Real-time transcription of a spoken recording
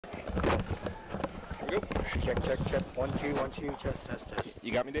Check, check, check. 1, 2, 1, 2. Test.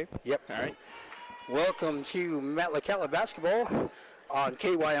 You got me, Dave? Yep. All right. Welcome to Metlakatla basketball on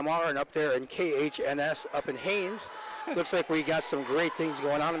KYMR and up there in KHNS up in Haines. Looks like we got some great things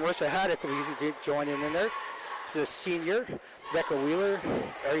going on. Marissa Haddock we did join in there. She's a senior. Becca Wheeler,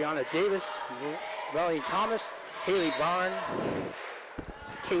 Ariana Davis, Melanie Thomas, Haley Barn,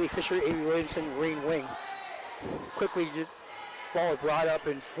 Kaylee Fisher, Amy Williamson, Rain Wing. Quickly, just ball brought up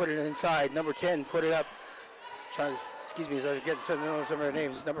and put it inside. Number 10 put it up. Excuse me, as I was getting some of their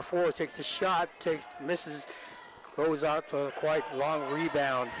names. Number 4 takes the shot, misses, goes out to a quite long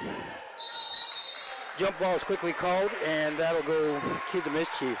rebound. Jump ball is quickly called, and that'll go to the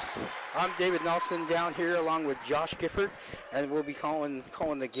MisChiefs. I'm David Nelson down here along with Josh Gifford, and we'll be calling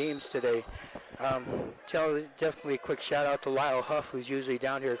the games today. Definitely a quick shout out to Lyle Huff, who's usually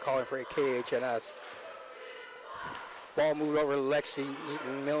down here calling for KHNS. Ball moved over to Lexi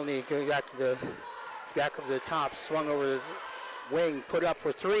Milne, going back up to the top, swung over the wing, put up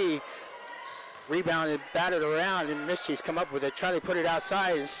for 3, rebounded, batted around, and MisChiefs come up with it, trying to put it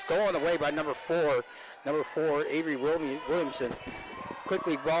outside, and stolen away by number 4, Avery Williamson.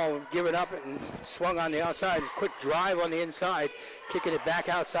 Quickly ball given up and swung on the outside, quick drive on the inside, kicking it back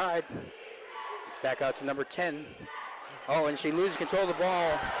outside, back out to number 10. Oh, and she loses control of the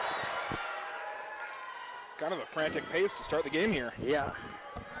ball. Kind of a frantic pace to start the game here. Yeah.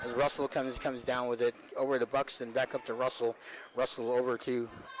 As Russell comes down with it over to Buxton, back up to Russell. Russell over to.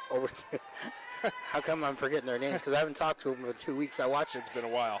 How come I'm forgetting their names? Because I haven't talked to them for 2 weeks. It's been a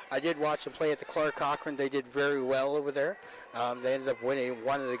while. I did watch them play at the Clark Cochran. They did very well over there. They ended up winning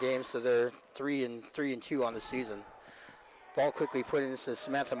one of the games, so they're 3-2 on the season. Ball quickly put into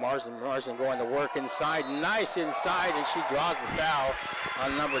Samantha Marsden. Marsden going to work inside. Nice inside, and she draws the foul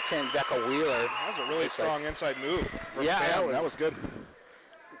on number 10, Becca Wheeler. That was a really strong inside move. Yeah, that was good.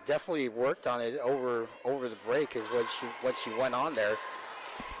 Definitely worked on it over the break is what she went on there.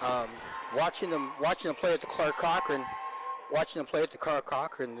 Watching them play at the Clark Cochran.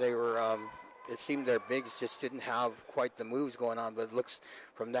 They were. It seemed their bigs just didn't have quite the moves going on, but it looks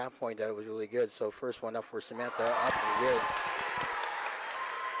from that point that it was really good. So first one up for Samantha, up and good.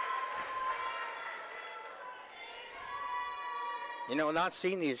 You know, not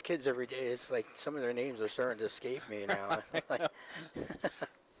seeing these kids every day, it's like some of their names are starting to escape me now.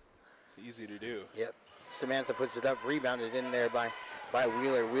 Easy to do. Yep. Samantha puts it up, rebounded in there by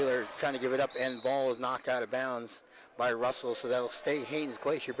Wheeler. Wheeler trying to give it up, and ball is knocked out of bounds by Russell, so that'll stay Haines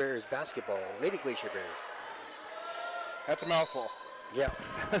Glacier Bears basketball. Lady Glacier Bears. That's a mouthful. Yeah.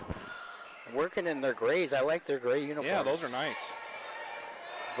 Working in their grays. I like their gray uniforms. Yeah, those are nice.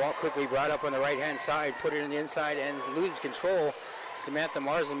 Ball quickly brought up on the right-hand side, put it in the inside, and loses control. Samantha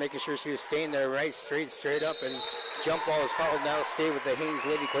Marsden making sure she was staying there right, straight up, and jump ball is called. Now stay with the Haines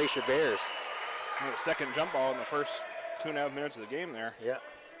Lady Glacier Bears. Second jump ball in the first 2.5 minutes of the game there. Yeah.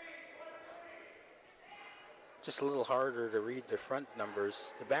 Just a little harder to read the front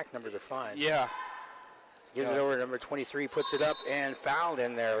numbers. The back numbers are fine. Yeah. Gives it over to number 23, puts it up, and fouled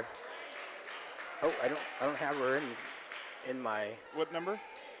in there. Oh, I don't have her in my. What number?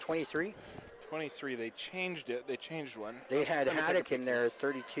 23. 23. They changed it. They changed one. They had Haddock in there as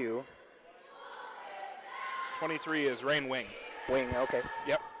 32. 23 is Rain Wing. Wing, okay.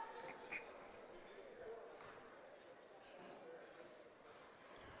 Yep.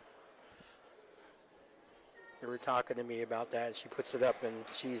 They were talking to me about that. She puts it up, and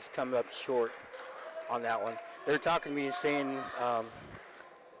she's come up short on that one. They were talking to me saying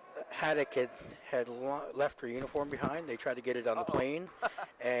Haddock had left her uniform behind. They tried to get it on the plane,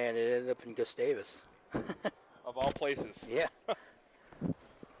 and it ended up in Gustavus. Of all places. Yeah.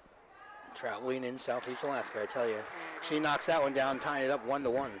 Traveling in Southeast Alaska, I tell you. She knocks that one down, tying it up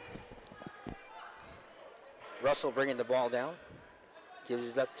 1-1. Russell bringing the ball down. Gives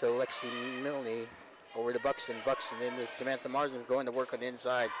it up to Lexi Milne. Over to Buxton. Buxton into Samantha Marsden going to work on the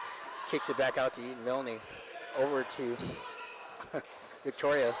inside. Kicks it back out to Milne. Over to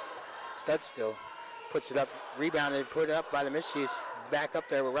Victoria Studstill. Puts it up. Rebounded. Put it up by the MisChiefs. Back up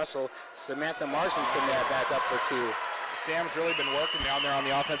there with Russell. Samantha Marsden putting that back up for 2. Sam's really been working down there on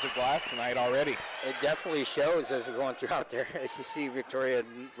the offensive glass tonight already. It definitely shows as they're going throughout there. As you see, Victoria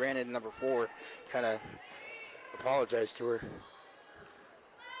ran in number 4. Kind of apologized to her.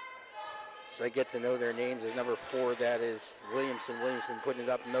 So I get to know their names. As number 4, that is Williamson. Williamson putting it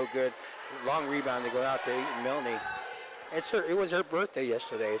up, no good. Long rebound to go out to Milne. It was her birthday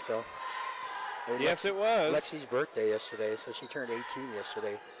yesterday, so. Yes, it was. Lexi's birthday yesterday, so she turned 18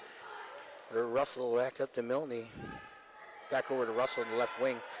 yesterday. Russell back up to Milne. Back over to Russell in the left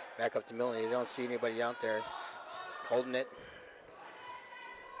wing. Back up to Milne. You don't see anybody out there holding it.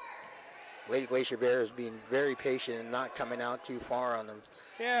 Lady Glacier Bears being very patient and not coming out too far on them.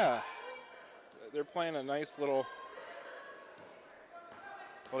 Yeah. They're playing a nice little...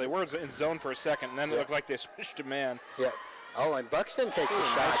 Well, they were in zone for a second, and then it looked like they switched to man. Yeah. Oh, and Buxton takes a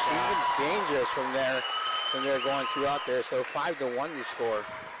shot. She's been dangerous from there going throughout there. So 5-1 to score.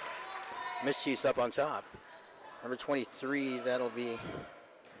 MisChiefs up on top. Number 23, that'll be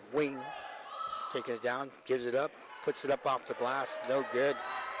Wing. Taking it down, gives it up, puts it up off the glass. No good.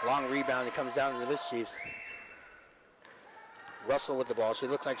 Long rebound. It comes down to the MisChiefs. Russell with the ball. She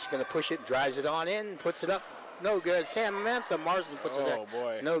looks like she's going to push it, drives it on in, puts it up. No good. Samantha Marsden puts it up. Oh,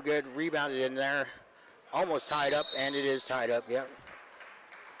 boy. No good. Rebounded in there. Almost tied up, and it is tied up. Yep.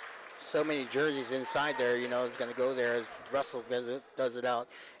 So many jerseys inside there, you know, is going to go there as Russell does it out.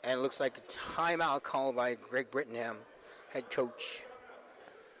 And it looks like a timeout called by Greg Brittenham, head coach.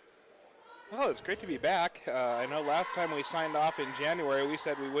 Well, it's great to be back. I know last time we signed off in January, we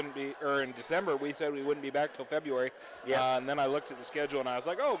said we wouldn't be, or in December, we said we wouldn't be back till February. Yeah. And then I looked at the schedule and I was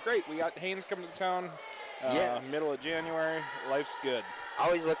like, oh, great, we got Haines coming to town. Middle of January. Life's good. I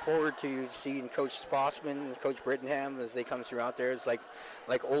always look forward to seeing Coach Spossman, Coach Brittenham as they come through out there. It's like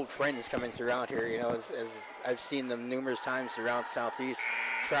old friends coming through out here, you know, as I've seen them numerous times throughout Southeast,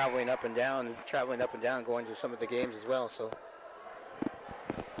 traveling up and down, going to some of the games as well. So.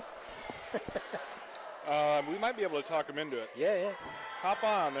 We might be able to talk him into it. Yeah. Hop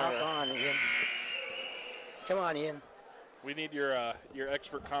on there. Hop on, Ian. Come on, Ian. We need your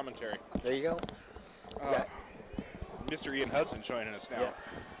expert commentary. There you go. Mr. Ian Hudson joining us now. Yeah.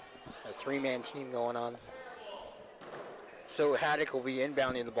 A three-man team going on. So Haddock will be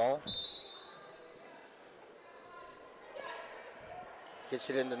inbounding the ball. Gets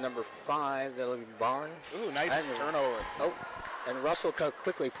it into number 5. That'll be Barn. Ooh, nice turnover. Oh, and Russell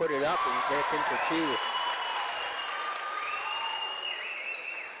quickly put it up and back in for 2.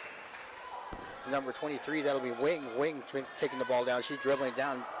 Number 23, that'll be Wing. Wing taking the ball down. She's dribbling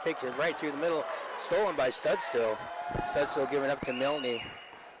down, takes it right through the middle. Stolen by Studstill. Studstill giving up to Milne.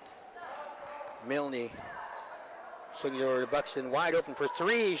 Milne swings over to Buxton, wide open for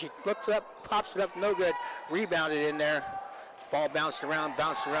 3. She looks up, pops it up, no good. Rebounded in there. Ball bounced around,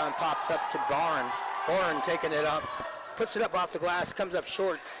 pops up to Barn. Barn taking it up, puts it up off the glass, comes up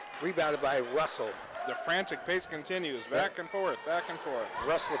short. Rebounded by Russell. The frantic pace continues, back and forth.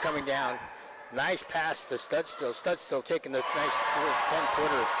 Russell coming down. Nice pass to Studstill. Studstill taking the nice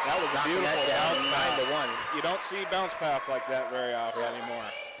 10-footer. That was a beautiful that down, 9-1. You don't see bounce pass like that very often anymore.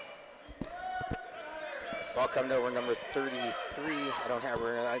 Ball coming over number 33. I don't have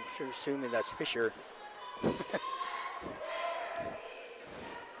her. I'm assuming that's Fisher.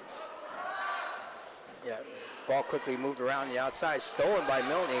 Yeah. Ball quickly moved around the outside. Stolen by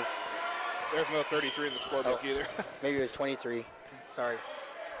Milne. There's no 33 in the scorebook either. Maybe it was 23. Sorry.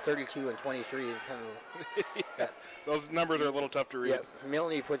 32 and 23. Yeah. Those numbers are a little tough to read. Yeah,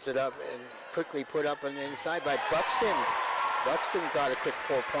 Milne puts it up and quickly put up on the inside by Buxton. Buxton got a quick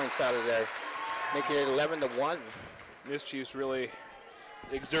 4 points out of there, making it 11-1. MisChiefs really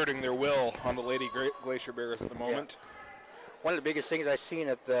exerting their will on the Lady Glacier Bears at the moment. Yeah. One of the biggest things I seen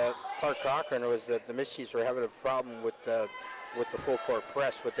at the Clark Cochran was that the MisChiefs were having a problem with the full court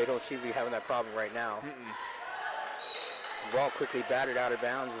press, but they don't seem to be having that problem right now. Ball quickly batted out of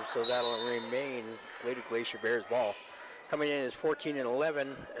bounds, and so that'll remain Lady Glacier Bears ball. Coming in is 14-11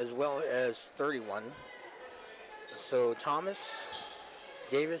 as well as 31. So Thomas,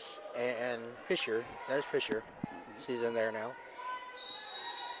 Davis, and Fisher. There's Fisher. She's in there now.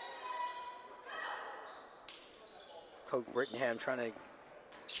 Coach Brittenham trying to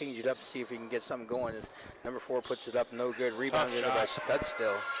change it up, see if he can get something going. Number 4 puts it up, no good. Rebounded by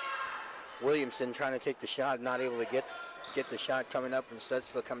Studstill. Williamson trying to take the shot, not able to get the shot coming up, and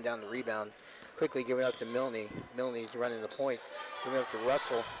Studstill coming down the rebound. Quickly giving up to Milne. Milne's running the point. Giving up to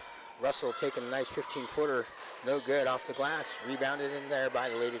Russell. Russell taking a nice 15-footer. No good off the glass. Rebounded in there by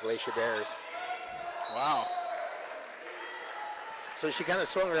the Lady Glacier Bears. Wow. So she kind of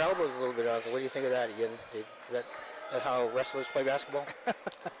swung her elbows a little bit out. What do you think of that again? Is that how wrestlers play basketball?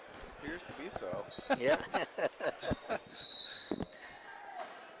 Appears to be so. Yeah.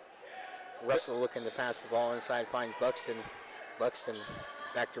 Russell looking to pass the ball inside, finds Buxton. Buxton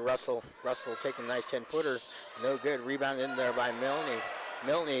back to Russell. Russell taking a nice 10-footer. No good. Rebound in there by Milne.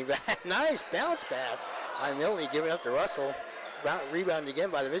 Milne, nice bounce pass by Milne, giving up to Russell. Rebound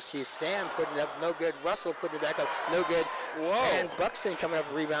again by the MisChiefs. Sam putting it up, no good. Russell putting it back up, no good. Whoa. And Buxton coming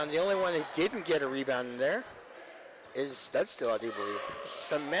up a rebound. The only one that didn't get a rebound in there is Studstill, I do believe.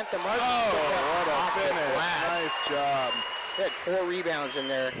 Samantha Martin. Oh, what a finish. Nice job. They had 4 rebounds in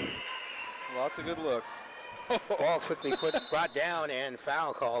there. Lots of good looks. Ball quickly brought down and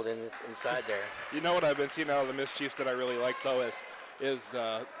foul called inside there. You know what I've been seeing out of the MisChiefs that I really like, though, is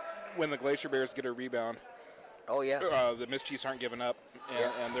when the Glacier Bears get a rebound. Oh, yeah. The MisChiefs aren't giving up,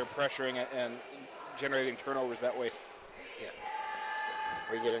 Yeah. and they're pressuring it and generating turnovers that way. Yeah.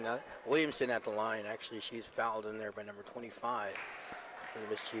 We get another. Williamson at the line. Actually, she's fouled in there by number 25 for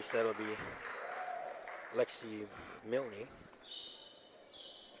the MisChiefs. That'll be Lexi Milne.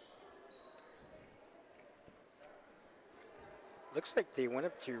 Looks like they went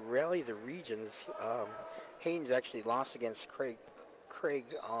up to rally the regions. Haines actually lost against Craig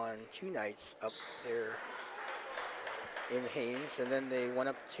on 2 nights up there in Haines, and then they went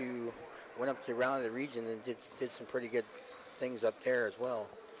up to rally the region and did some pretty good things up there as well.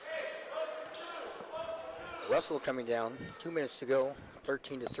 Russell coming down, 2 minutes to go,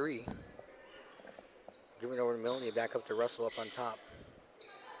 13-3. Giving over to Milne, back up to Russell up on top.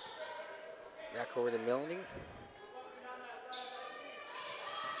 Back over to Milne.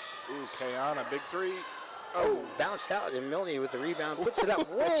 Ooh, Kayana, big three. Oh, bounced out, and Milne with the rebound puts it up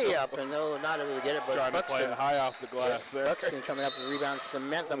way up, and no, not able to get it. But Trying to play it high off the glass there. Buxton coming up with the rebound.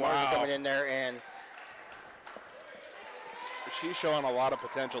 Samantha Wow. Martin coming in there, and She's showing a lot of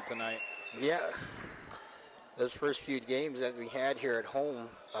potential tonight. yeah, those first few games that we had here at home,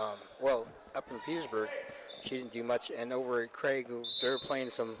 well, up in Petersburg, she didn't do much, and over at Craig, they're playing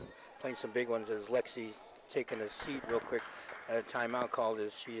some big ones. As Lexi taking a seat real quick. A timeout called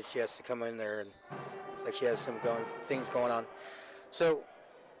is she has to come in there, and it's like she has some things going on. So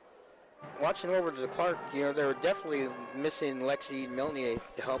watching over to the Clark, they were definitely missing Lexi Milne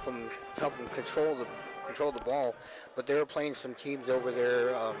to help them control the ball, but they were playing some teams over there.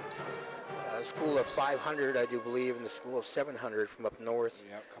 A school of 500, I do believe, and the school of 700 from up north.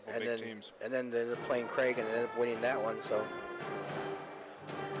 Yeah, a couple big teams. And then they're playing Craig and ended up winning that one. So.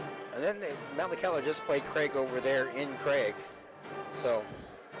 And then Metlakatla just played Craig over there in Craig. So.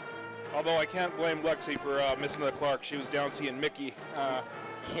 Although I can't blame Lexi for missing the Clark. She was down seeing Mickey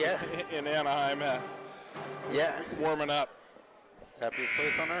Yeah. in Anaheim. Yeah. Warming up. Happiest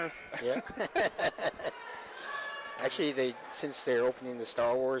place on earth. Yeah. Actually, since they're opening the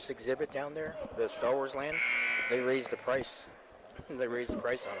Star Wars exhibit down there, the Star Wars land, they raised the price. They raised the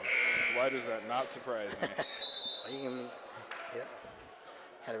price on them. Why does that not surprise me? Yeah.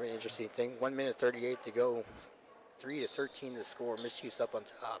 Kind of an interesting thing. 1 minute 38 to go. 3-13 to score. MisChiefs up on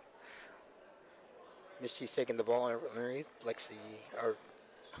top. MisChiefs taking the ball underneath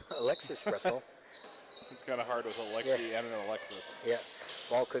Alexis Russell. It's kind of hard with a Lexi and an Alexis. Yeah.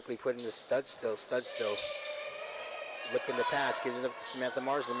 Ball quickly put into Studstill. Studstill looking to pass. Gives it up to Samantha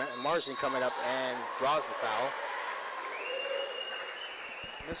Marsden. Marsden coming up and draws the foul.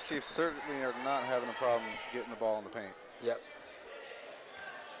 MisChiefs certainly are not having a problem getting the ball in the paint. Yep.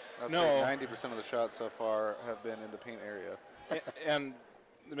 I'd say 90% of the shots so far have been in the paint area. And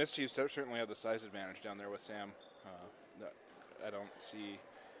the MisChiefs certainly have the size advantage down there with Sam. I don't see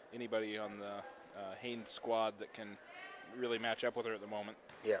anybody on the Haines squad that can really match up with her at the moment.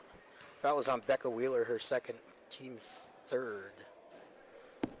 Yeah. Foul was on Becca Wheeler, her second, team's third.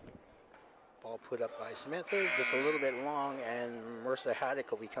 Ball put up by Samantha, just a little bit long, and Marissa Haddock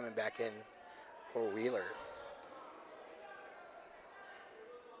will be coming back in for Wheeler.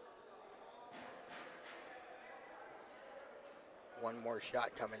 One more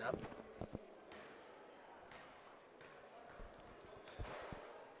shot coming up.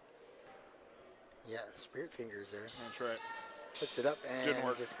 Yeah, Spirit Fingers there. That's right. Puts it up and Didn't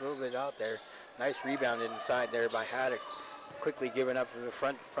work. just a little bit out there. Nice rebound inside there by Haddock. Quickly given up in the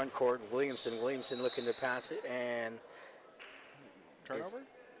front court. Williamson looking to pass it, and Turnover?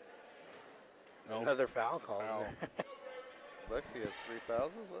 another foul call. Foul. Lexi has 3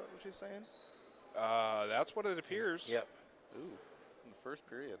 fouls, is what she's saying? That's what it appears. Yep. Ooh, in the first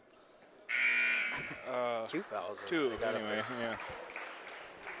period. 2 fouls. Two, They got up anyway, there. yeah.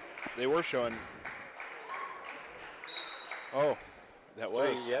 They were showing. Oh, that was.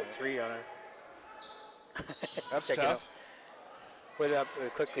 3, yep, 3 on her. That's Check it tough. out. Put it up,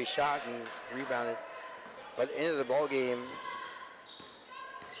 quickly shot and rebounded. But the end of the ball game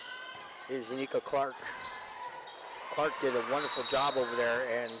is Anika Clark. Clark did a wonderful job over there,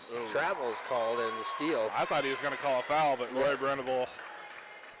 and travel is called and the steal. I thought he was going to call a foul, but Yeah. Roy Brendable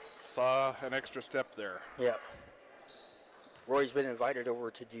saw an extra step there. Yeah. Roy's been invited over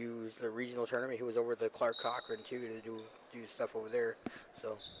to do the regional tournament. He was over at the Clark Cochran too to do stuff over there.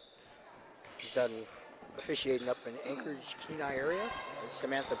 So he's done officiating up in Anchorage, Kenai area. And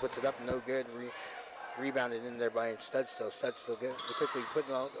Samantha puts it up, no good. Rebounded in there by Studstill. Studstill good. Quickly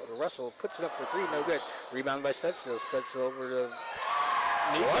putting out. Russell puts it up for 3, no good. Rebound by Studstill. Studstill over to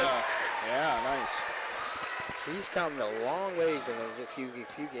Nika. Yeah, nice. He's come a long ways in a few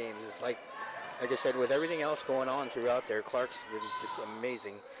games. It's like I said, with everything else going on throughout there, Clark's been just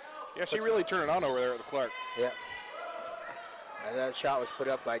amazing. Yeah, she really turned it on over there at the Clark. Yeah. And that shot was put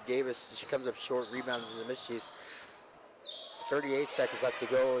up by Davis. She comes up short, rebounded to the MisChiefs. 38 seconds left to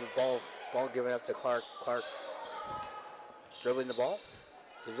go, and ball given up to Clark. Clark dribbling the ball.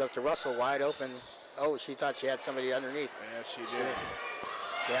 Gives up to Russell, wide open. Oh, she thought she had somebody underneath. Yeah, she did.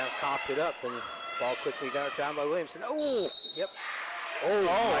 Yeah, coughed it up, and ball quickly down by Williamson. Oh, yep. Oh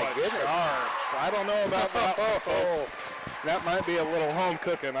my goodness. I don't know about that. That might be a little home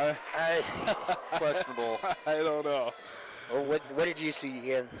cooking. Questionable. I don't know. Oh, what did you see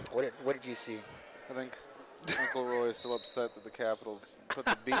again? What did you see? I think Uncle Roy is still upset that the Capitals put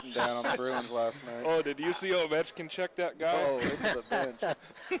the beating down on the Bruins last night. Oh, did you see Ovechkin check that guy? Oh, into the bench.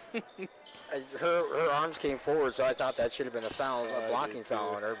 Her arms came forward, so I thought that should have been a foul, a blocking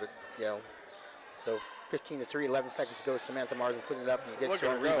foul on her. But so 15-3, 11 seconds to go. Samantha Marsden putting it up and gets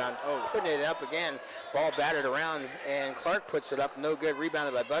her rebound. Oh. Putting it up again. Ball battered around, and Clark puts it up. No good.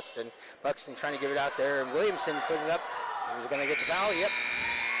 Rebounded by Buxton. Buxton trying to give it out there, and Williamson put it up. He was going to get the foul. Yep.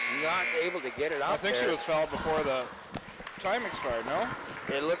 Not able to get it out. I think she was fouled before the time expired. No.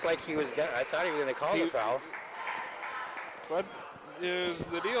 It looked like he was. I thought he was going to call the foul. What is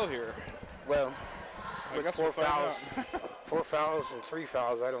the deal here? Well, I guess 4 fouls, 4 fouls and 3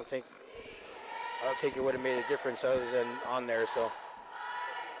 fouls. I don't think it would have made a difference other than on there. So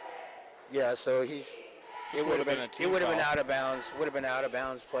yeah, so it would have been out of bounds. Would have been out of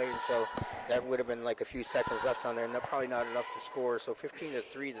bounds play, and so that would have been like a few seconds left on there, and probably not enough to score. So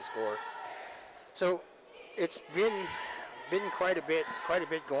 15-3 to score. So it's been quite a bit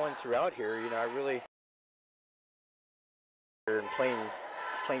going throughout here. You know, I really playing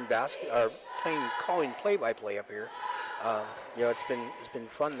calling play-by-play up here. You know, it's been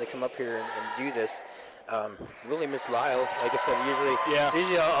fun to come up here and do this. Really miss Lyle. Like I said,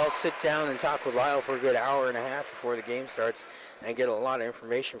 usually I'll sit down and talk with Lyle for a good hour and a half before the game starts and get a lot of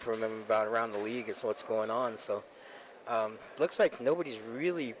information from him about around the league and what's going on. So looks like nobody's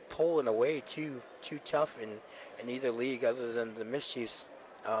really pulling away too tough in either league other than the MisChiefs.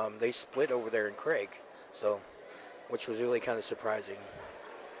 They split over there in Craig, so which was really kind of surprising.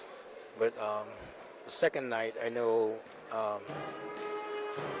 But the second night, I know.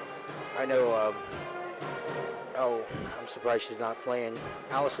 Oh, I'm surprised she's not playing.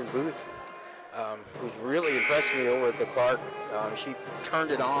 Allison Booth, who's really impressed me over at the Clark. She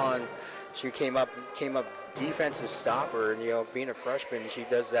turned it on. She came up defensive stopper, and being a freshman, she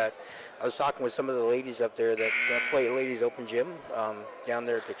does that. I was talking with some of the ladies up there that play ladies open gym down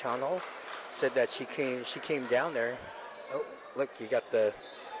there at the town hall. Said that she came down there. Oh, look, you got the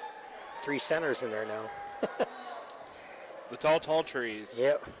 3 centers in there now. The tall trees.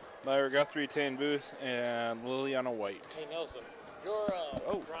 Yep. Myra Guthrie, Tane Booth, and Liliana White. Hey Nelson, your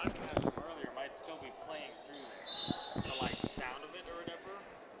broadcast from earlier might still be playing through the sound of it or whatever.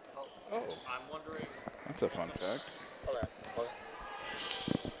 Oh. I'm wondering. That's a fun fact. Hold on.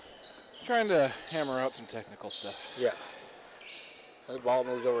 Trying to hammer out some technical stuff. Yeah. The ball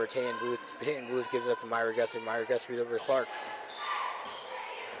moves over to Tane Booth. Tane Booth gives it to Myra Guthrie. Myra Guthrie over to Clark.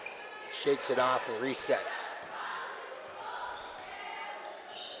 Shakes it off and resets.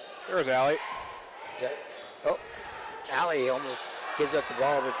 There's Allie. Yeah. Oh, Allie almost gives up the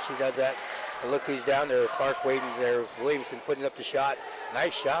ball, but she does that. And look who's down there. Clark waiting there. Williamson putting up the shot.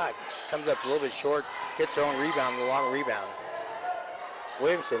 Nice shot. Comes up a little bit short. Gets her own rebound, a long rebound.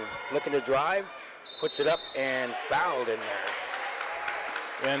 Williamson looking to drive. Puts it up and fouled in there.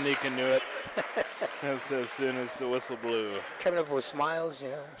 Wendy can do it. As soon as the whistle blew. Coming up with smiles,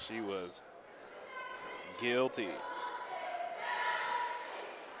 She was guilty.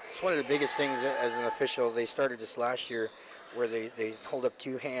 It's one of the biggest things as an official. They started this last year where they hold up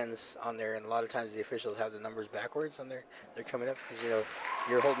 2 hands on there, and a lot of times the officials have the numbers backwards on there. They're coming up because,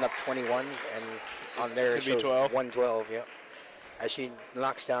 you're holding up 21, and on there it shows 112, yeah. As she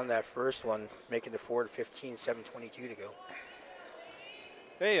knocks down that first one, making the 4-15, 7:22 to go.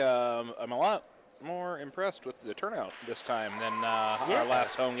 Hey, I'm a lot more impressed with the turnout this time than our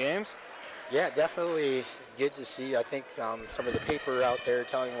last home games. Yeah, definitely good to see. I think some of the paper out there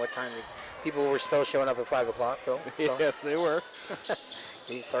telling what time people were still showing up at 5 o'clock, though. So. Yes, they were.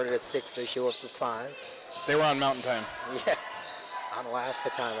 They started at 6. They show up at 5. They were on Mountain Time. Yeah, on Alaska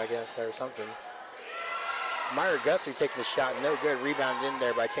time, I guess, or something. Myra Guthrie taking the shot. No good. Rebound in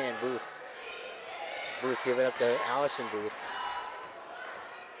there by Tan Booth. Booth giving up to Allison Booth.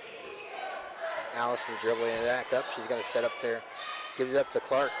 Allison dribbling it back up. She's going to set up there. Gives it up to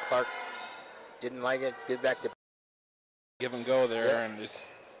Clark. Clark didn't like it. Give back to. Give and go there, and just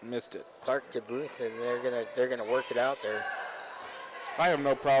Missed it. Clark to Booth, and they're gonna work it out there. I have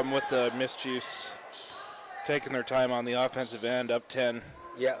no problem with the MisChiefs taking their time on the offensive end, up 10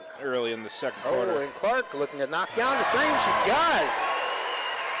 Yeah. early in the second Oh, quarter. and Clark looking to knock down the three. She does.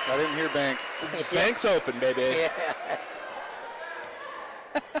 I didn't hear bank. Bank's open, baby. Yeah.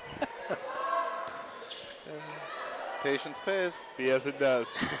 Patience pays. Yes, it does.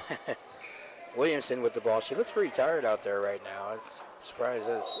 Williamson with the ball. She looks pretty tired out there right now. It's surprised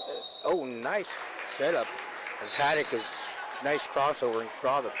us. Oh, nice setup. As Haddock is nice crossover and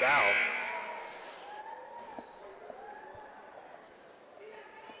draw the foul.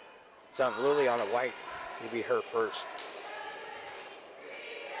 It's on Liliana White. It'll be her first.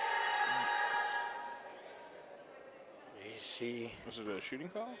 You see. Was it a shooting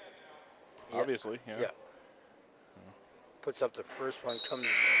foul? Yeah. Obviously, yeah. Yeah. Puts up the first one, comes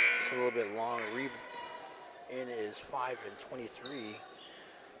just a little bit long. In is 5 and 23.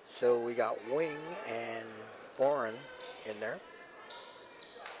 So we got Wing and Boren in there.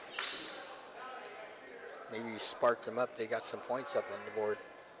 Maybe you sparked them up. They got some points up on the board.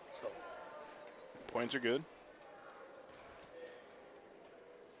 So Points are good.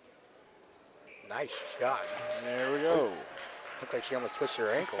 nice shot. There we go. Looked like she almost twisted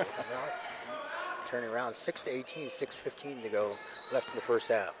her ankle. Turning around, 6-18, 6:15 to go left in the first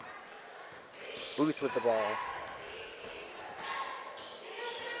half. Booth with the ball.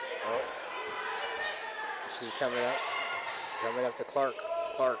 Oh, she's coming up to Clark.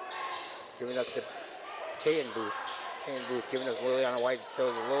 Clark giving up to Tayan Booth. Tayan Booth giving up to Liliana White. So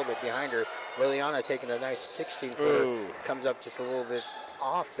it's a little bit behind her. Liliana taking a nice 16-footer. Comes up just a little bit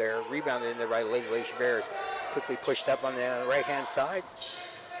off there. Rebounded in there by Lady Glacier Bears. Quickly pushed up on the right-hand side.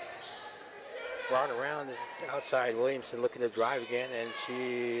 Brought around the outside. Williamson looking to drive again, and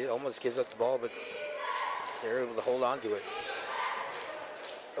she almost gives up the ball, but they're able to hold on to it.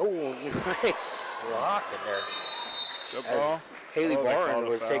 Oh, nice block in there. Good As ball. Haley Oh, they Barron called a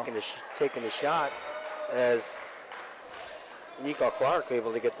was foul. taking the shot, as Nico Clark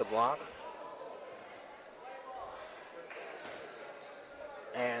able to get the block.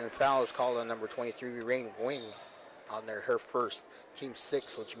 And foul is called on number 23, Rain Wing, on there, her first, team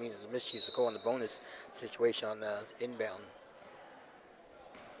 6, which means the MisChiefs will go on the bonus situation on the inbound.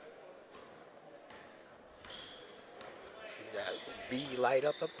 See that B light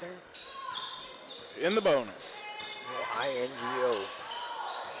up there? In the bonus. INGO.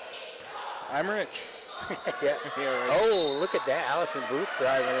 I'm rich. Yeah. Oh, look at that. Allison Booth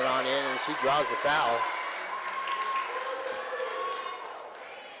driving it on in, and she draws the foul.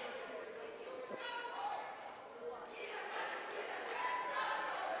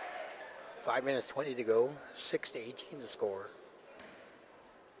 Five minutes 20 to go. 6-18 to score.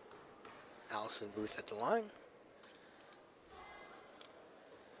 Allison Booth at the line.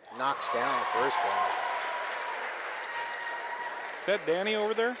 Knocks down the first one. Is that Danny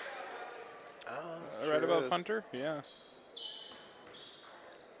over there? Right Sure above is. Hunter? Yeah.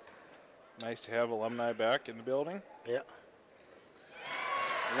 Nice to have alumni back in the building. Yeah.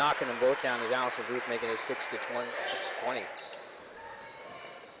 Knocking them both down is Allison Booth, making it 6-20.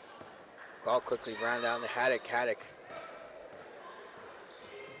 Ball quickly round down to Haddock. Haddock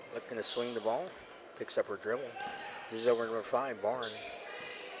looking to swing the ball. Picks up her dribble. This is over number 5, Barn.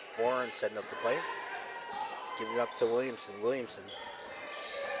 Barn setting up the play. Giving it up to Williamson. Williamson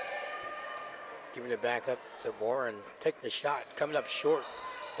giving it back up to Warren. Taking the shot. Coming up short.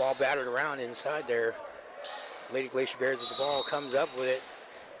 Ball battered around inside there. Lady Glacier Bears with the ball. Comes up with it.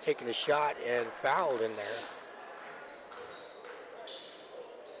 Taking the shot and fouled in there.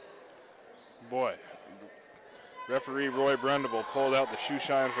 Boy, referee Roy Brundable pulled out the shoe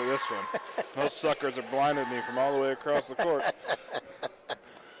shine for this one. Those suckers have blinded me from all the way across the court.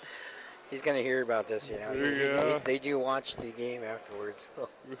 He's going to hear about this, you know. Yeah. They do watch the game afterwards. So.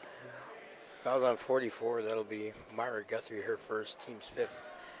 If I was on 44, that'll be Myra Guthrie, her first, team's 5th.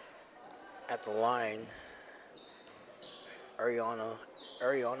 At the line,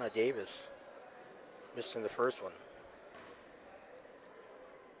 Ariana Davis, missing the first one.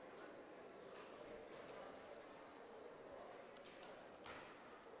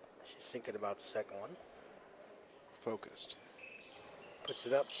 She's thinking about the second one. Focused. Puts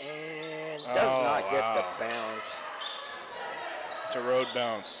it up and does not get the bounce. It's a road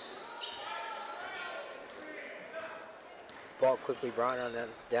bounce. Ball quickly brought on them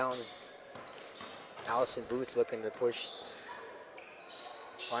down. Allison Booth looking to push.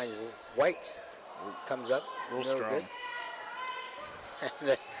 Finds White. Comes up. Real no strong. good. And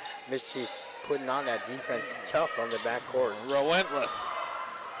the MisChiefs putting on that defense tough on the backcourt. Relentless.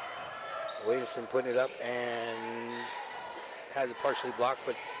 Williamson putting it up and has it partially blocked,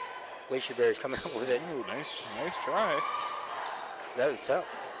 but Glacier Bears coming up with it. Ooh, nice try. That was tough.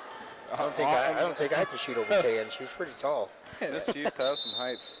 I don't think I can shoot over Tay, and she's pretty tall. MisChiefs have some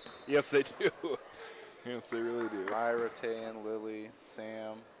height. Yes, they do. Yes, they really do. Ira, Tayan, Lily,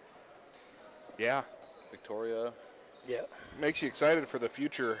 Sam, Yeah. Victoria. Yeah. Makes you excited for the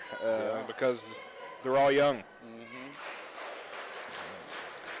future because they're all young.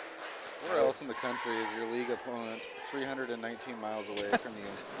 Where else in the country is your league opponent 319 miles away from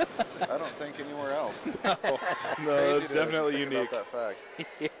you? I don't think anywhere else. No, it's definitely think unique. about that fact.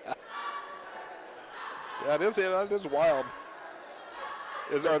 Yeah, it is wild.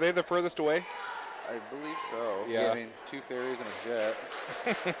 Are they the furthest away? I believe so. Yeah. I mean, 2 ferries and a jet.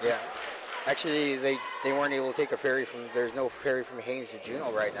 Yeah. Actually, they weren't able to take a ferry there's no ferry from Haines to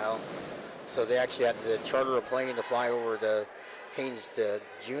Juneau right now. So they actually had to charter a plane to fly over to Haines to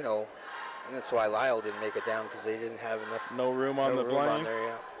Juneau. And that's why Lyle didn't make it down, because they didn't have enough No room on the plane? on there,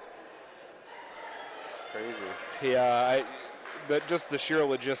 yeah. Crazy. Yeah, but just the sheer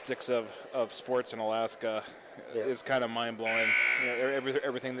logistics of sports in Alaska is kind of mind-blowing. You know,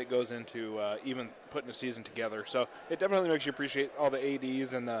 everything that goes into even putting a season together. So it definitely makes you appreciate all the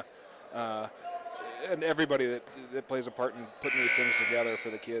ADs and the and everybody that plays a part in putting these things together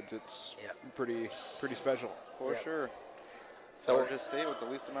for the kids. It's pretty special. For sure. So Largest state with the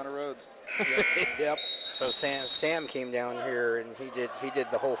least amount of roads. Yep. So Sam came down here, and he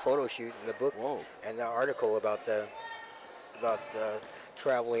did the whole photo shoot in the book and the article about the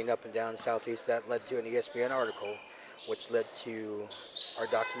traveling up and down Southeast. That led to an ESPN article, which led to our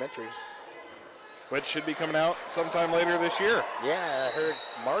documentary, Which should be coming out sometime later this year. Yeah, I heard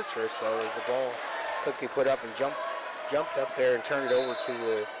March or so as the ball quickly put up and jumped up there and turned it over to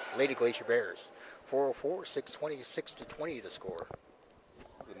the Lady Glacier Bears. 404, 620, 6-20 the score.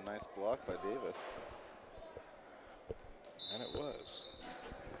 That was a nice block by Davis. And it was.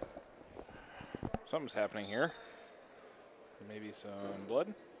 Something's happening here. Maybe some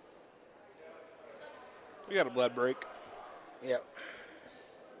blood. We got a blood break. Yep.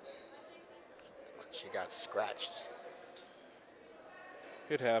 She got scratched.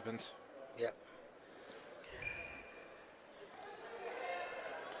 It happens. Yep.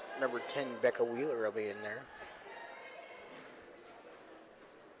 Number 10, Becca Wheeler will be in there.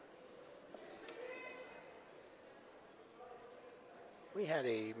 We had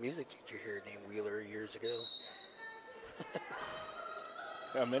a music teacher here named Wheeler years ago.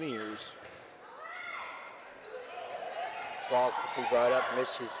 How many years? Ball quickly brought up.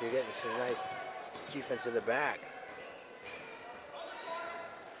 MisChiefs getting some nice defense in the back.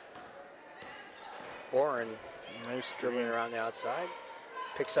 Warren Nice dribbling around the outside.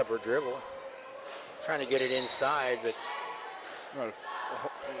 Picks up her dribble. Trying to get it inside, but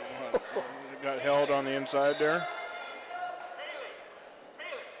got held on the inside there.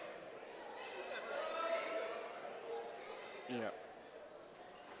 Yeah.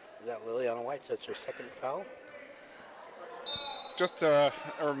 Is that Liliana White? That's her second foul. Just a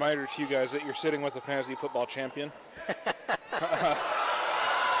reminder to you guys that you're sitting with a fantasy football champion.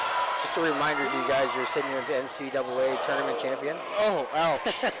 Just a reminder to you guys, you're sitting with the NCAA tournament champion. Oh,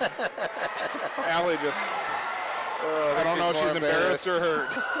 ouch. Allie just, I don't know if she's embarrassed or hurt.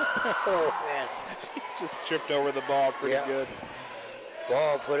 Oh, man. She just tripped over the ball pretty good.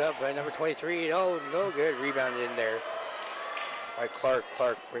 Ball put up by number 23. Oh, no good. Rebounded in there by Clark.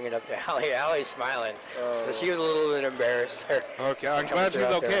 Clark bringing it up to Allie. Allie's smiling. So she was a little bit embarrassed there. Okay, I'm glad she's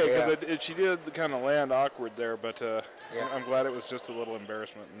okay, because she did kind of land awkward there, but I'm glad it was just a little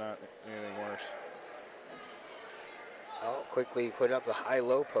embarrassment, not anything worse. Oh, quickly put up the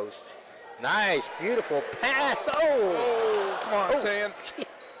high-low post. Nice, beautiful pass. Oh, come on, Tan.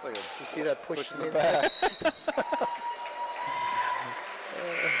 You see that push in the inside?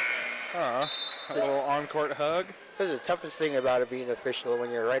 A little on-court hug. This is the toughest thing about it being official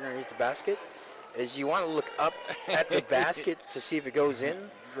when you're right underneath the basket, is you want to look up at the basket to see if it goes in.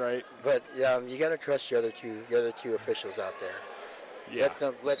 Right. But you got to trust your other two officials out there. Yeah.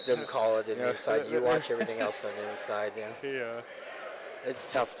 Let them call it on the inside. You watch everything else on the inside. Yeah. Yeah.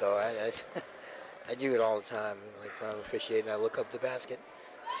 It's tough though. I do it all the time. Like when I'm officiating, I look up the basket.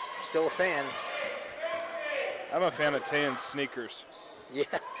 Still a fan. I'm a fan of Tayan's sneakers. Yeah.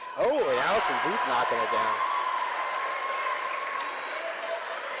 Oh, and Allison Booth knocking it down.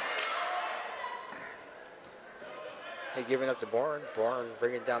 They're giving up to Bourne. Bourne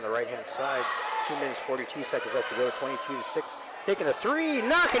bringing it down the right-hand side. 2 minutes, 42 seconds left to go. 22-6. Taking a three,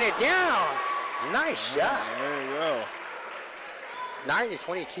 knocking it down. Nice shot. There you go.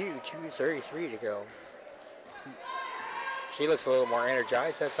 9-22, 2:33 to go. She looks a little more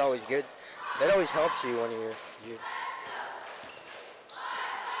energized. That's always good. That always helps you when you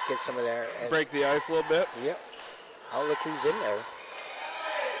get some of there. Break the ice a little bit. Yep. Oh, look who's in there.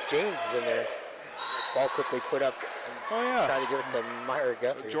 James is in there. Ball quickly put up and try to give it to Myra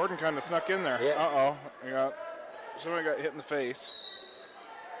Guthrie. Jordan kind of snuck in there. Yeah. Somebody got hit in the face.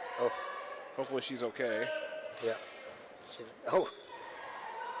 Oh. Hopefully she's okay. Yeah. Oh.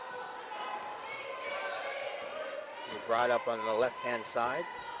 He brought up on the left-hand side.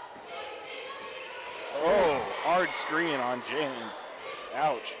 Oh, hard screen on James.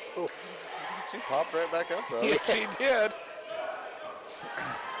 Ouch. Oh. She popped right back up, though. Yeah, she did.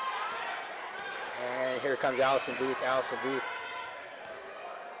 And here comes Allison Booth. Allison Booth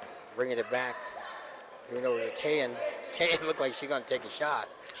bringing it back. Giving over to Tayan. Tayan looked like she's going to take a shot.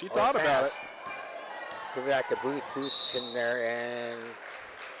 She thought about it. Give it back to Booth. Booth in there, and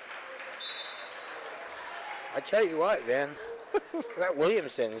I tell you what, man. We got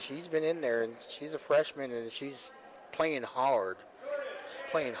Williamson. She's been in there, and she's a freshman, and she's playing hard. She's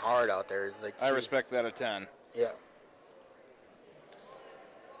playing hard out there. Like I respect that a 10. Yeah.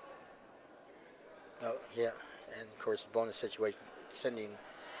 Oh, yeah. And, of course, bonus situation, sending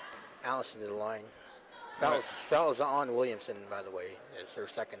Allison to the line. Foul's on Williamson, by the way. It's her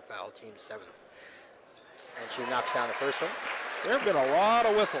second foul, team 7. And she knocks down the first one. There have been a lot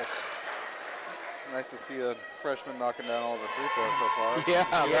of whistles. It's nice to see a freshman knocking down all of her free throws so far. Yeah,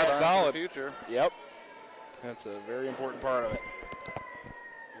 that's solid. Future. Yep. That's a very important part of it.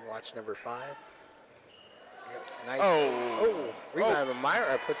 Watch number 5. Yep. Nice. Oh. Rebound.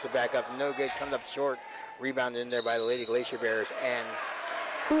 Myra puts it back up. No good. Comes up short. Rebounded in there by the Lady Glacier Bears. And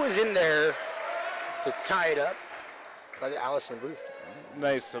who was in there to tie it up? By Allison Booth.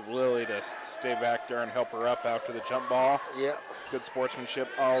 Nice of Lily to stay back there and help her up after the jump ball. Yeah. Good sportsmanship.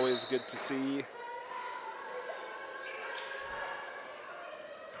 Always good to see.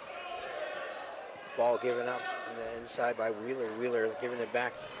 Ball given up on the inside by Wheeler. Wheeler giving it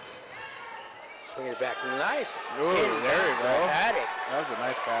back. Swinging it back. Nice. Ooh, there you go. Haddock. That was a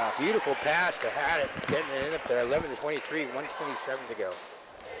nice pass. Beautiful pass to Haddock. Getting it in up there. 11-23. 1:27 to go.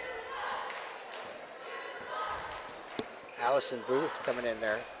 Allison Booth coming in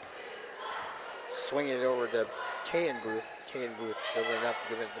there. Swinging it over to Tayan Booth. Tayan Booth giving it up.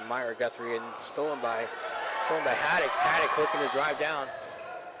 Giving it to Myra Guthrie. And stolen by Haddock. Haddock looking to drive down.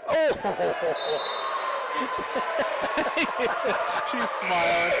 Oh! She's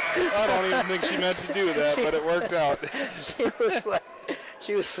smiling. I don't even think she meant to do that, but it worked out.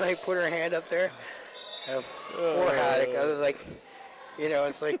 she was like, put her hand up there. Poor Haddock. I was like,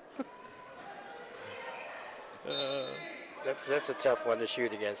 it's like that's a tough one to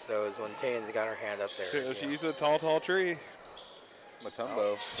shoot against. Though, is when Tayan's got her hand up there. She's a tall tree.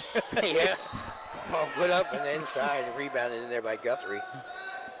 Matumbo. Yeah. Well, put up and inside, rebounded in there by Guthrie.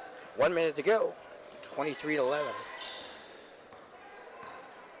 1 minute to go. 23-11.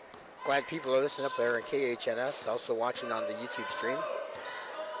 Glad people are listening up there in KHNS, also watching on the YouTube stream.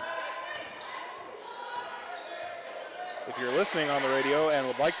 If you're listening on the radio and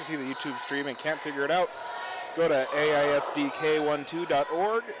would like to see the YouTube stream and can't figure it out, go to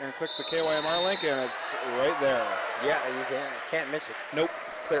AISDK12.org and click the KYMR link, and it's right there. Yeah, you can't miss it. Nope.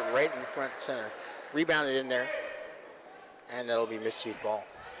 Put it right in front center. Rebounded in there, and that'll be MisChief ball.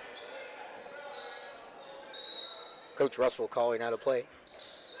 Coach Russell calling out a play.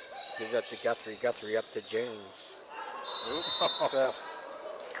 Gives up to Guthrie. Guthrie up to James. Steps.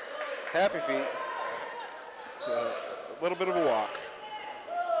 Happy feet. It's a little bit of a walk.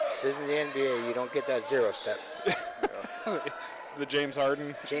 This isn't the NBA. You don't get that 0 step. The James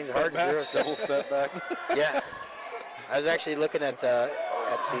Harden. James Harden 0 step. Double step back. Yeah. I was actually looking at the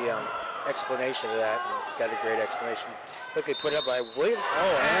explanation of that. And got a great explanation. Quickly put up by Williamson.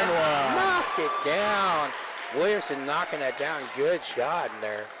 And one. Knocked it down. Williamson knocking that down. Good shot in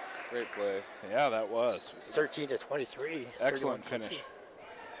there. Great play. Yeah, that was. 13-23. Excellent finish.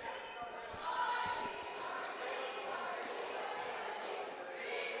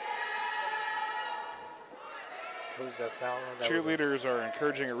 Who's the foul? Cheerleaders are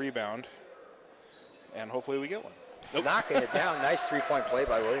encouraging a rebound, and hopefully we get one. Nope. Knocking it down. Nice 3-point play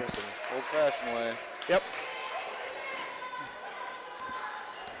by Williamson. Old-fashioned way. Yep.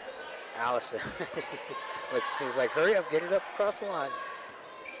 Allison. He's like, hurry up, get it up across the line.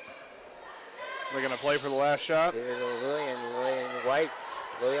 We're going to play for the last shot. Give it to Lillian White.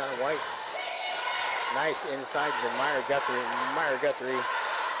 Nice inside to Myra Guthrie. Myra Guthrie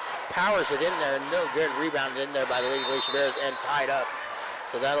powers it in there. No good. Rebounded in there by the Lady Glacier Bears and tied up.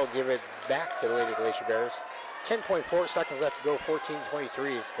 So that'll give it back to the Lady Glacier Bears. 10.4 seconds left to go.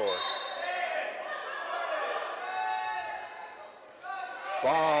 14-23 score.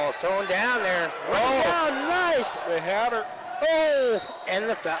 Ball thrown down there. Down, nice. They had her. Oh, and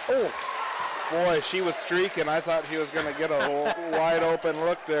the foul. Oh, Boy, she was streaking. I thought she was going to get a whole wide open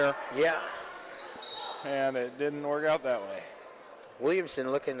look there, yeah. and it didn't work out that way. Williamson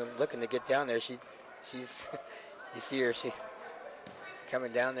looking to get down there. She's you see her, she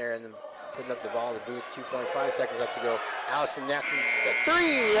coming down there and putting up the ball in the booth. 2.5 seconds left to go. Allison Nackman, the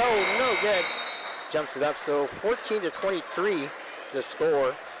three. Oh, no good. Jumps it up. So 14-23 is the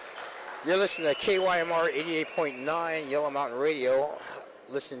score. You're listening to KYMR 88.9 Yellow Mountain Radio.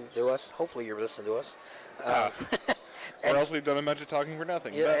 Listen to us. Hopefully you're listening to us. Or else we've done a bunch of talking for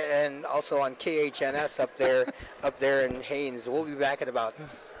nothing. Yeah, and also on KHNS up there in Haines. We'll be back in about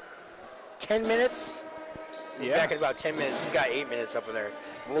 10 minutes. We'll be back in about 10 minutes. He's got 8 minutes up in there.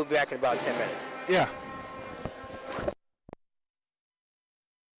 We'll be back in about 10 minutes. Yeah.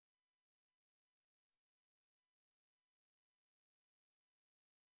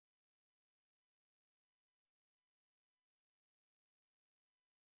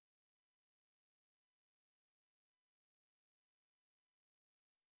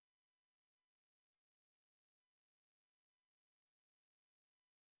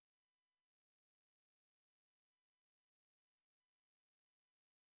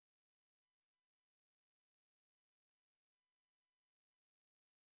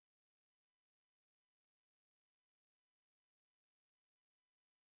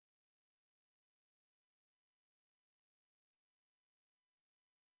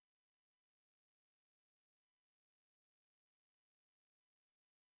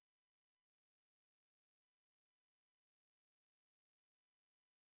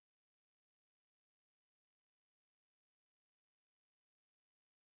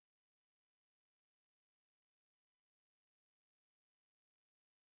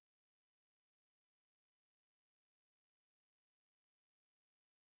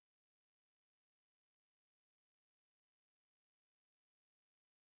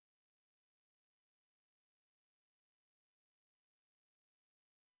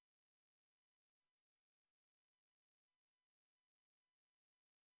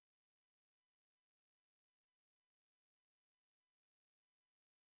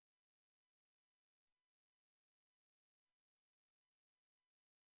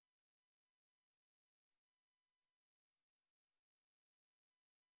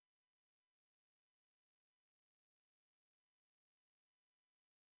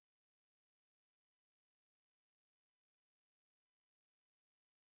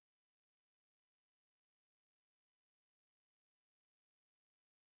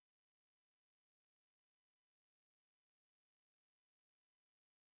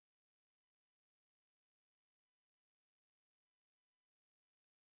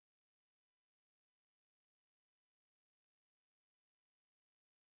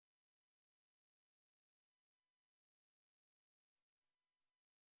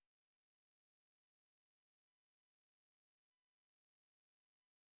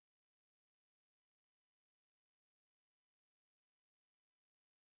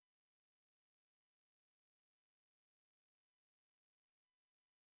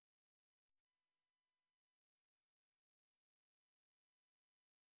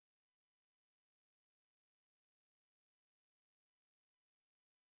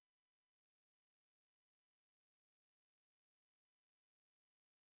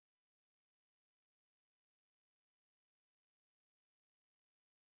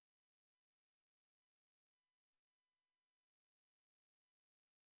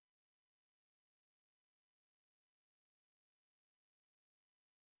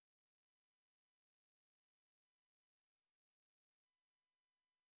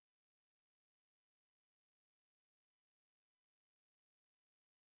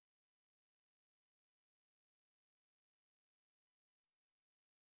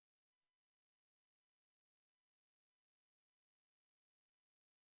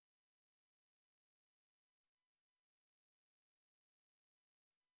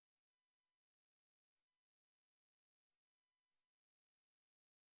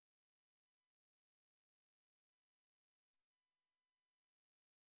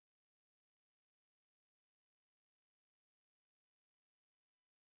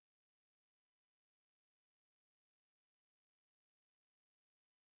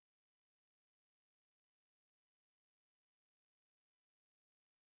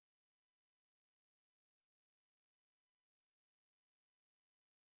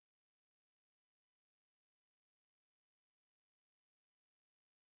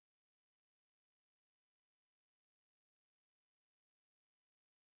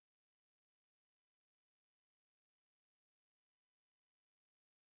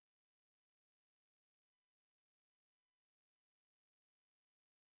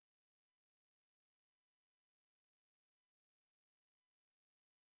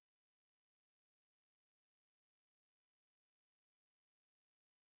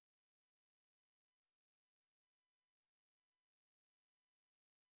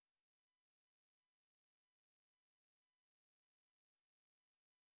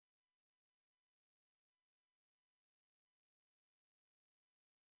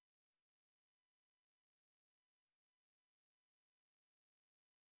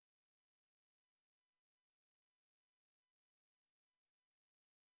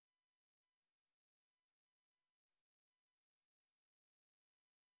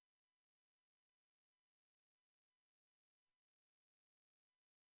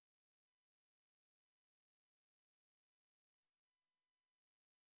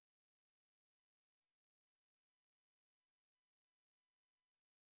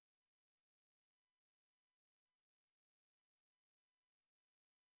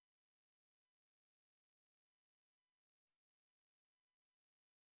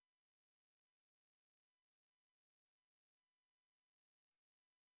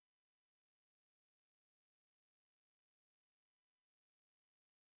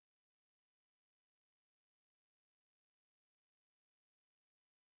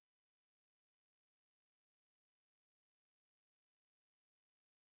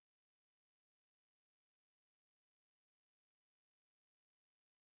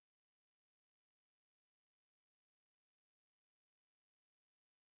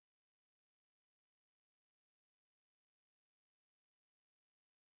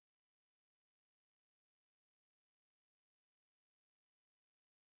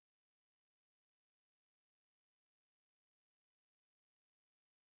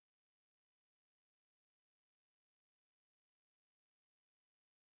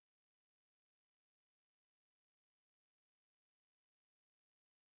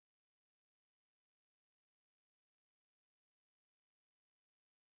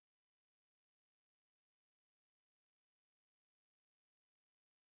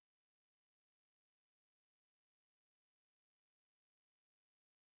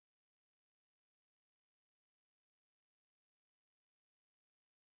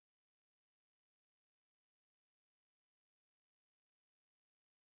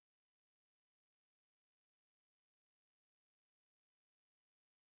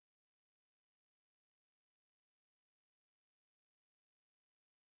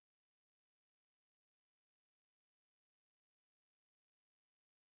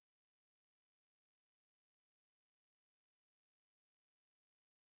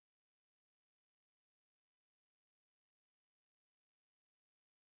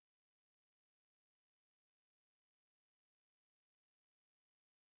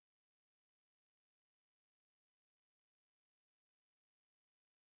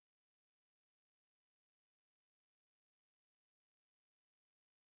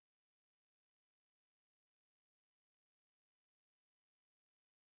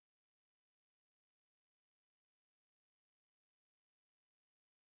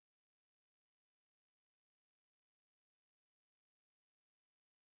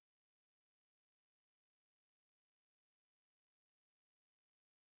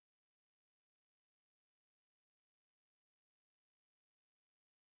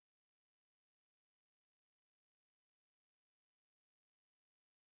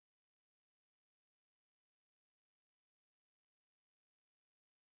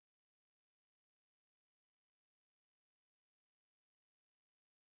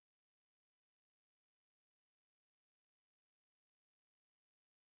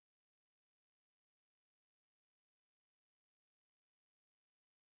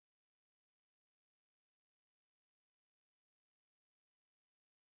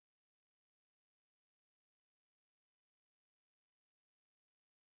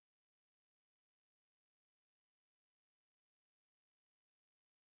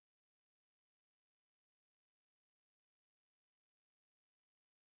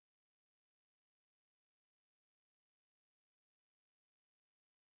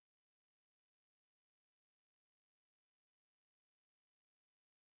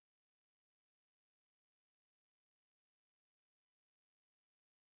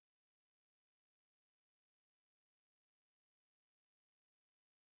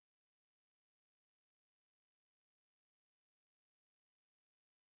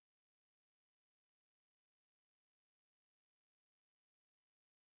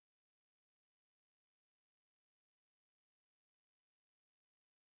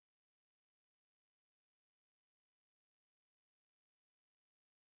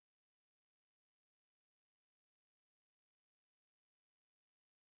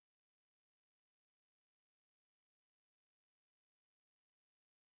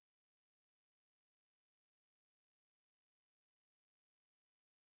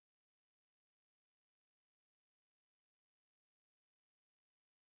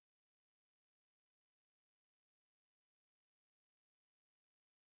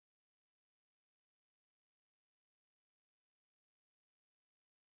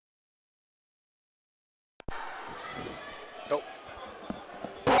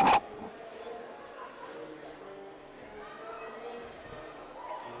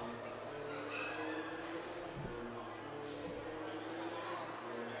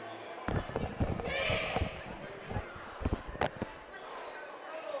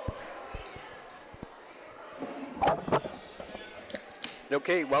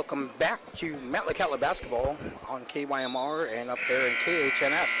 Okay, welcome back to Metlakatla basketball on KYMR and up there in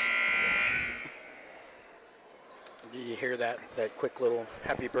KHNS. Did you hear that quick little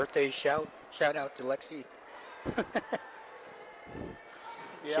happy birthday shout? Shout out to Lexi. That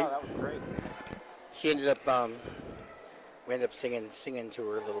was great. She ended up, we ended up singing to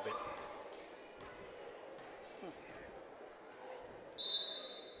her a little bit.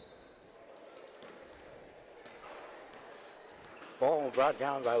 Ball brought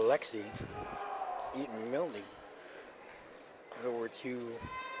down by Lexi, Eaton Milne. And over to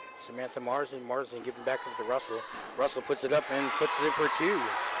Samantha Marsden. Marsden giving back up to Russell. Russell puts it up and puts it in for two.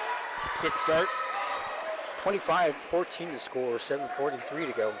 Quick start. 25-14 to score,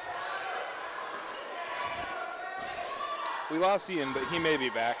 7:43 to go. We lost Ian, but he may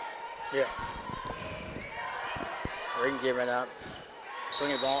be back. Yeah. Ring giving up.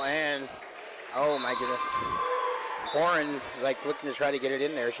 Swinging the ball and, oh my goodness. Warren, looking to try to get it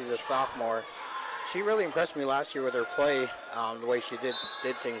in there. She's a sophomore. She really impressed me last year with her play, the way she did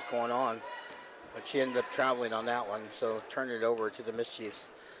things going on. But she ended up traveling on that one, so turned it over to the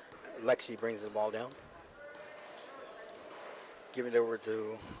MisChiefs. Lexi brings the ball down. Give it over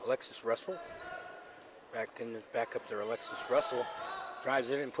to Alexis Russell. Back up there, Alexis Russell. Drives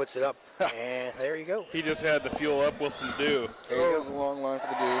it and puts it up, and there you go. He just had to fuel up with some dew. There goes a long line for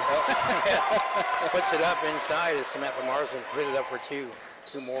the dew. Puts it up inside as Samantha Marsden put it up for two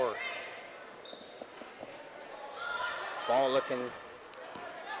more. Ball looking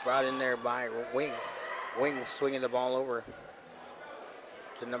brought in there by Wing. Wing swinging the ball over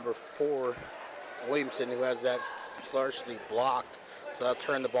to number 4, Williamson, who has that largely blocked. So they'll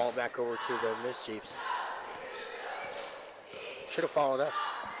turn the ball back over to the MisChiefs. Should have followed us.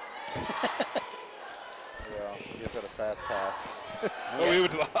 Yeah, he just had a fast pass. Oh, we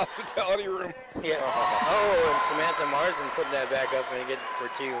went to the hospitality room. Yeah. Oh, and Samantha Marsden putting that back up and getting for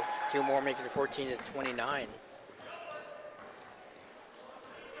two. Two more, making it 14-29.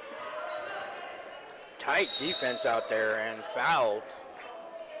 Tight defense out there and fouled.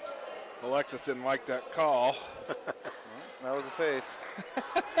 Alexis didn't like that call. That was a face.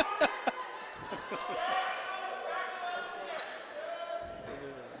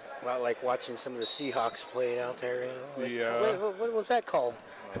 About like watching some of the Seahawks play out there. Yeah. What was that called?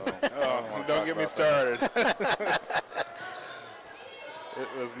 Oh, don't get me started. It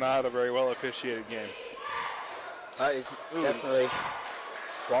was not a very well officiated game. It's definitely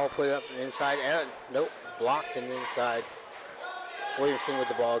ball put up inside and nope, blocked and inside. Williamson with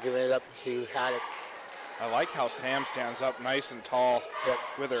the ball, giving it up to Haddock. I like how Sam stands up nice and tall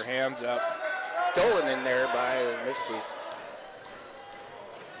with her hands up. Stolen in there by the MisChiefs.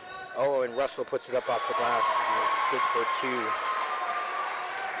 Oh, and Russell puts it up off the glass. Good for two.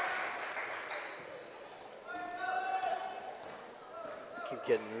 Keep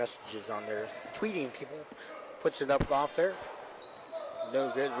getting messages on there. Tweeting people. Puts it up off there. No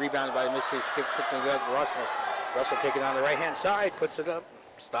good. Rebounded by the MisChiefs. Kicking it up to Russell. Russell taking it on the right-hand side. Puts it up.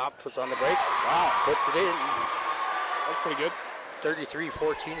 Stopped. Puts on the break. Wow. Puts it in. That's pretty good.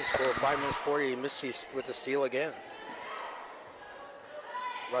 33-14 to score. 5 minutes 40. MisChiefs with the steal again.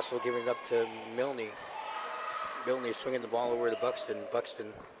 Russell giving it up to Milne. Milne swinging the ball over to Buxton.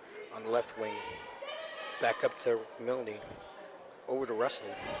 Buxton on the left wing. Back up to Milne. Over to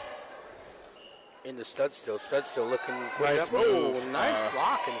Russell. Into Studstill. Studstill looking. Nice up. move. Oh, nice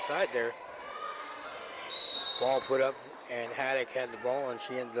block inside there. Ball put up, and Haddock had the ball, and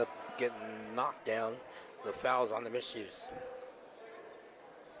she ended up getting knocked down. The foul's on the MisChiefs.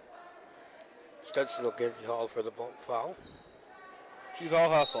 Studstill get called for the foul. She's all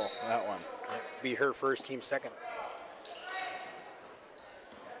hustle, that one. Be her first, team second.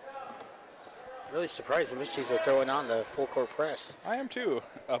 Really surprised the MisChiefs are throwing on the full court press. I am too,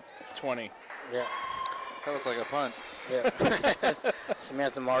 up 20. Yeah. That looks like a punt. Yeah.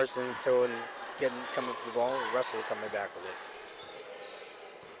 Samantha Marsden coming up with the ball, Russell coming back with it.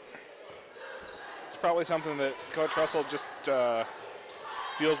 It's probably something that Coach Russell just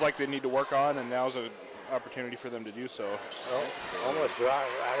feels like they need to work on, and now's an opportunity for them to do so. Well, almost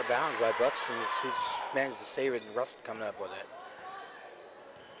out of bounds by Buxton. He's managed to save it, and Russell coming up with it.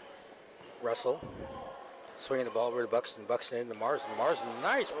 Russell swinging the ball over to Buxton. Buxton into Marsden. Marsden,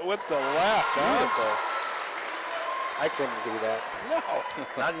 nice. With the left, Beautiful. I couldn't do that. No.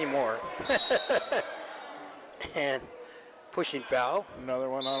 Not anymore. And pushing foul. Another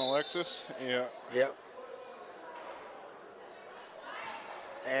one on Alexis. Yeah. Yep.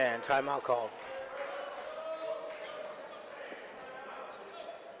 And timeout called.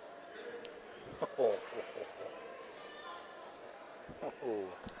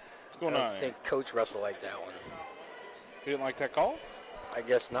 What's going on I think Coach Russell liked that one. You didn't like that call? I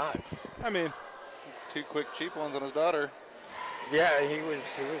guess not. I mean, 2 quick, cheap ones on his daughter. Yeah, he was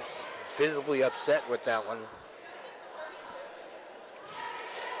visibly upset with that one.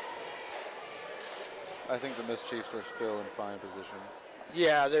 I think the MisChiefs are still in fine position.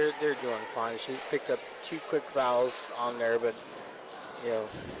 Yeah, they're doing fine. She picked up 2 quick fouls on there, but you know,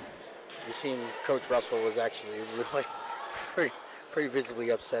 you seen Coach Russell was actually really pretty visibly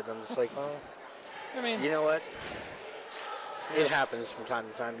upset. I'm just like, well, I mean, you know what? It happens from time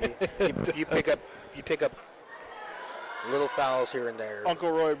to time. You pick up little fouls here and there.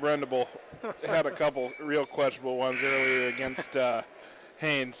 Uncle Roy Brendable had a couple real questionable ones earlier against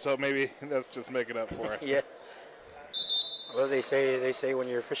Haines, so maybe that's just making up for it. Yeah. Well, they say when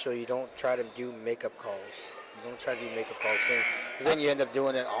you're official, you don't try to do makeup calls. You don't try to do makeup calls, because then you end up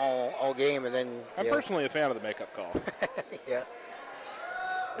doing it all game, and then. I'm personally a fan of the makeup call. Yeah.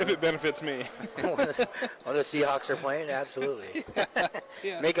 If it benefits me. When the Seahawks are playing, absolutely.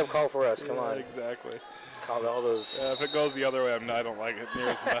 Yeah. Makeup call for us. Come on. Exactly. Call all those. If it goes the other way, I don't like it near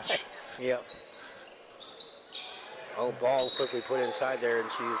as much. Yep. Oh, ball quickly put inside there,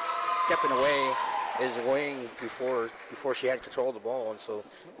 and she's stepping away his wing before she had control of the ball, and so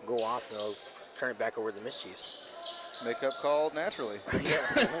go off and they'll turn it back over to the MisChiefs. Makeup call naturally.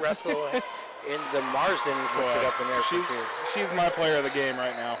 Yeah, Russell into Marsden puts it up in there for 2. She's my player of the game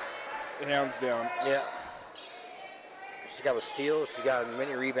right now, hands down. Yeah. She's got a steal. She's got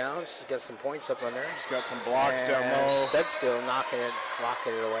many rebounds. She's got some points up on there. She's got some blocks and down low. Stud's still locking it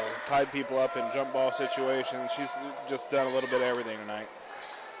away. Tied people up in jump ball situations. She's just done a little bit of everything tonight.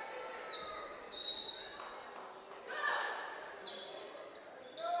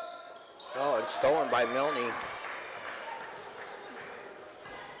 Oh, it's stolen by Milne.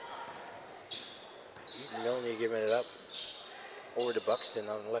 Milne giving it up over to Buxton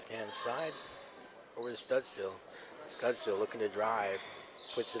on the left-hand side. Over to Studstill. Studstill looking to drive.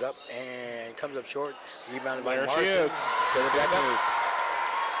 Puts it up and comes up short. Rebounded by Marsden. There she is. Set it back up.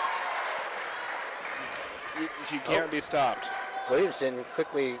 She can't be stopped. Williamson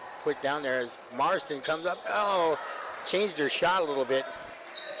quickly put down there as Marsden comes up. Oh, changed her shot a little bit.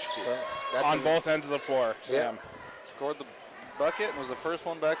 So that's on both ends of the floor. Yeah. Sam. Scored the bucket and was the first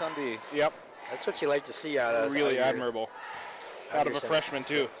one back on D. Yep. That's what you like to see out of really admirable. Out of a center. freshman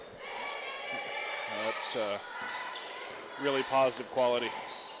too. That's really positive quality.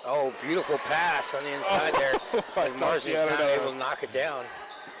 Oh, beautiful pass on the inside there. And Marsden's not able to knock it down.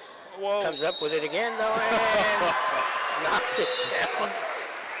 Whoa. Comes up with it again though and knocks it down.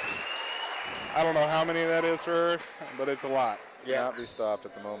 I don't know how many that is for her, but it's a lot. Yeah. Not be stopped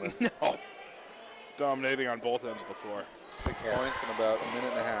at the moment. No. Dominating on both ends of the floor. 6 points in about a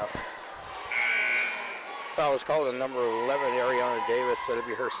minute and a half. Foul was called on number 11, Ariana Davis. That'll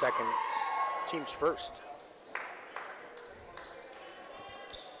be her second, team's first.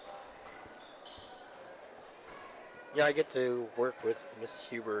 Yeah, I get to work with Miss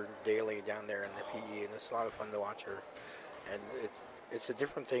Huber daily down there in the PE, and it's a lot of fun to watch her. And it's a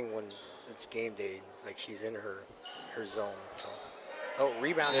different thing when it's game day. It's like she's in her zone. So, oh,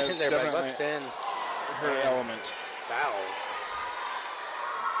 rebounded in there by Buxton. Her element. Foul.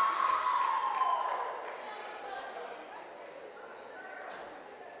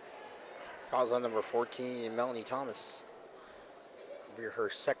 Fouls on number 14, Melanie Thomas. It'll be her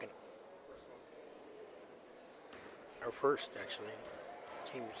second. Or first, actually.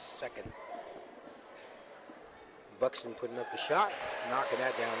 Team's second. Buxton putting up a shot, knocking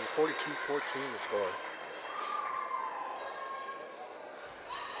that down. 42-14 the score.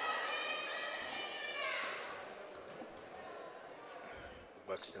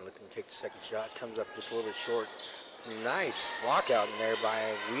 Buxton looking to take the second shot. Comes up just a little bit short. Nice walkout in there by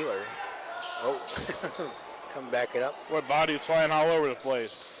Wheeler. Oh, come back it up. What bodies flying all over the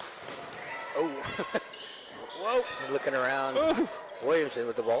place. Oh. Whoa. Looking around. Ooh. Williamson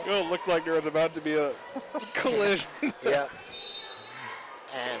with the ball. It looked like there was about to be a collision. Yeah.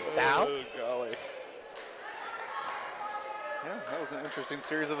 And foul. Oh, golly. Yeah, that was an interesting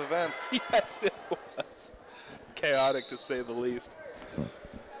series of events. Yes, it was. Chaotic, to say the least.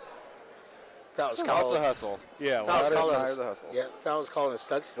 Foul was Lots called. of hustle. Yeah, Foul was called admire the hustle. yeah, foul was called on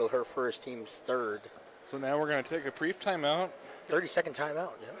Studstill, her first, team's third. so now we're going to take a brief timeout, 30-second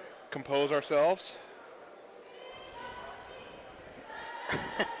timeout, yeah. compose ourselves.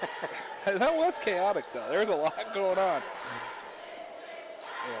 That was chaotic, though. There's a lot going on.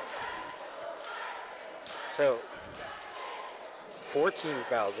 Yeah. So, 14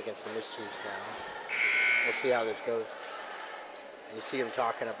 fouls against the MisChiefs now. We'll see how this goes. You see them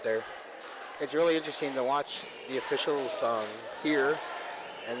talking up there. It's really interesting to watch the officials here,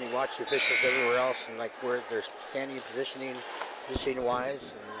 and you watch the officials everywhere else, and like where they're standing and positioning.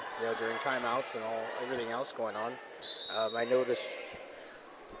 Machine-wise, and during timeouts and everything else going on. I noticed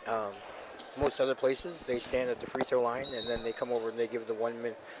most other places they stand at the free throw line and then they come over and they give the 1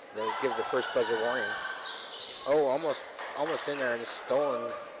 minute, they give the first buzzer warning. Oh, almost in there and it's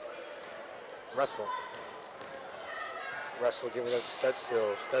stolen. Russell giving up to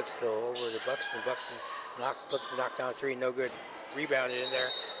Studstill over to Buxton. Buxton knocked down 3, no good. Rebounded in there.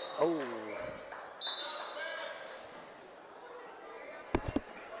 Oh.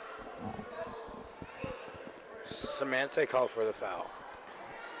 Samantha called for the foul.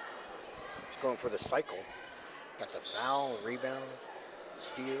 She's going for the cycle. Got the foul, rebounds,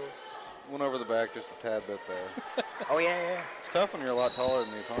 steals. Went over the back just a tad bit there. Oh, yeah. It's tough when you're a lot taller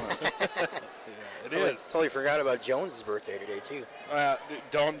than the opponent. It is. Totally forgot about Jones' birthday today, too.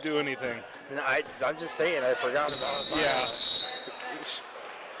 Don't do anything. No, I'm just saying, I forgot about it. Yeah.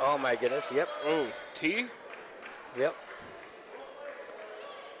 Oh, my goodness, yep. Oh, T? Yep.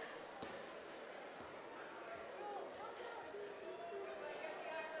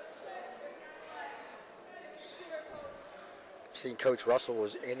 Seen Coach Russell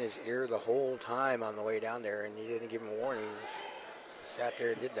was in his ear the whole time on the way down there, and he didn't give him a warning. He just sat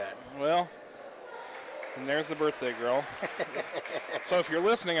there and did that. Well, and there's the birthday girl. So if you're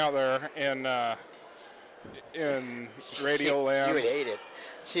listening out there in Radio Land, you would hate it.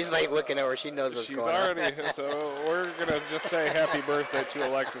 She's like looking over. She knows what's going on. So we're gonna just say happy birthday to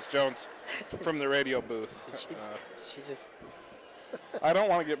Alexis Jones from the radio booth. She just. I don't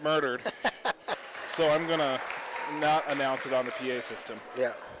want to get murdered, so I'm gonna not announce it on the PA system.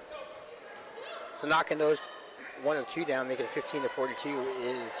 Yeah. So knocking those 1 of 2 down, making it 15-42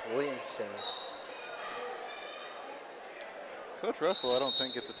 is Williamson. Coach Russell, I don't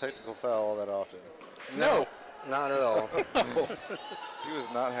think gets a technical foul all that often. No, not at all. He was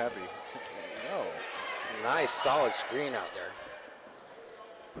not happy. No. Nice, solid screen out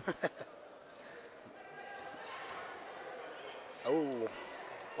there. Oh,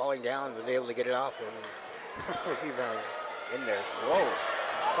 falling down, but able to get it off and rebound in there. Whoa.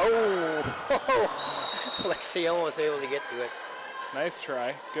 Oh, Lexi almost able to get to it. Nice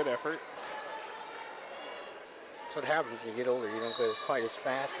try. Good effort. That's what happens as you get older. You don't go quite as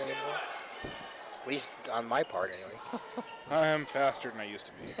fast anymore. At least on my part, anyway. I'm faster than I used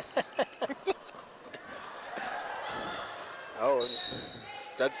to be. Oh,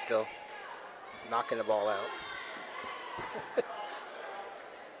 Stud still knocking the ball out.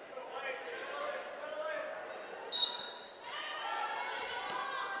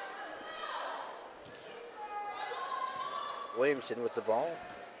 Williamson with the ball,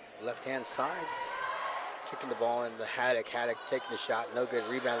 left-hand side, kicking the ball into Haddock. Haddock taking the shot, no good.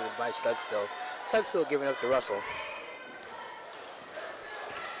 Rebounded by Studstill. Studstill giving up to Russell.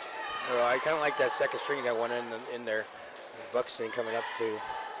 Oh, I kind of like that second string that went in there. Buxton coming up to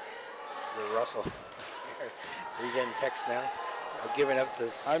the Russell. Are you getting texts now? I'm giving up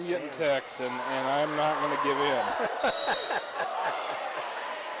this. I'm getting texts, and I'm not going to give in.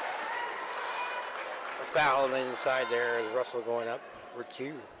 Foul inside there is Russell going up for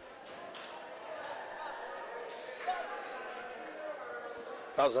 2.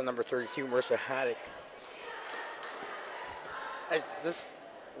 Fouls on number 32, Marissa Haddock.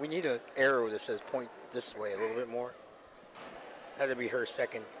 We need an arrow that says point this way a little bit more. That'd be her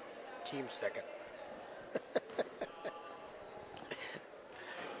second, team second.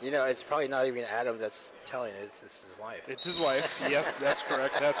 You know, it's probably not even Adam that's telling it, it's his wife. It's his wife. Yes, that's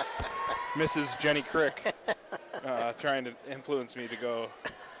correct. That's Mrs. Jenny Crick trying to influence me to go.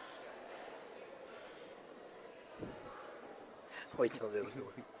 Wait till they look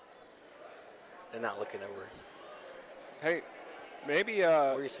over. They're not looking over. Hey, maybe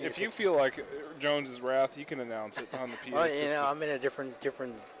if you feel like Jones's wrath, you can announce it on the PA Well, system. you know, I'm in a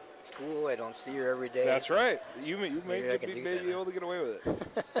different school. I don't see her every day. That's right. You may Maybe be able to get away with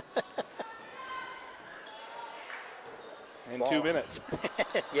it. In Ball. 2 minutes.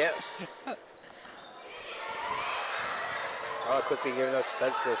 Yep. Quickly giving us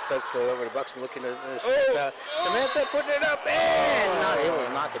Studstill over to Buxton, looking at Samantha. Samantha putting it up and not able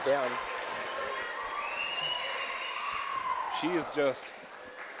to knock it down. She is just.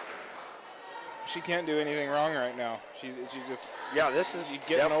 She can't do anything wrong right now. She just. Yeah, this is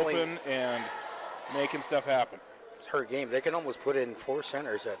getting definitely open and making stuff happen. her game. They can almost put in 4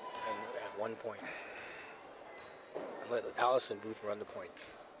 centers at one point. Let Allison Booth run the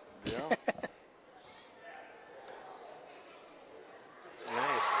point. Yeah.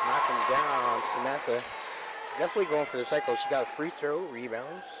 Nice, knocking down Samantha. Definitely going for the cycle. She got a free throw,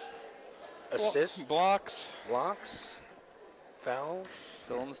 rebounds, assists, blocks, fouls.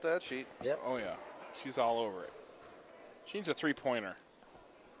 Fill in the stat sheet. Yep. Oh yeah, she's all over it. She needs a three-pointer.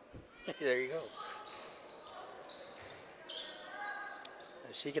 There you go.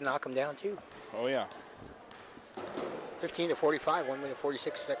 And she can knock him down too. Oh, yeah. 15 to 45, 1 minute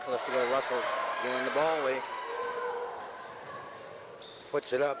 46 seconds left to go. Russell stealing the ball away.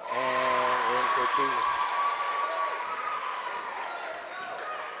 Puts it up and in for two.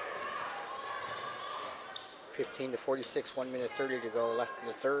 (15 to 46, 1 minute 30 to go left in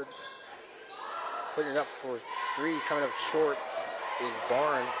the third. Putting it up for three, coming up short is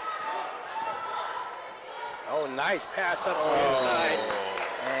Barn. Oh, nice pass up the inside.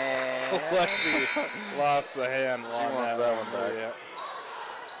 And Lexi lost the hand. She wants that one back. Yeah.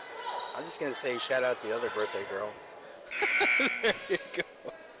 I'm just going to say shout out to the other birthday girl. There you go.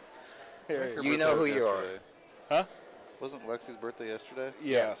 There Her You know who birthday was you are. yesterday. Huh? Wasn't Lexi's birthday yesterday?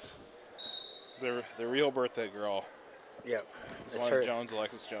 Yes. The real birthday girl. Yep. Is That's one her. Jones,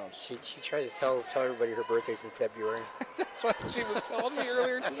 Alexis Jones. She tried to tell everybody her birthday's in February. That's what she was telling me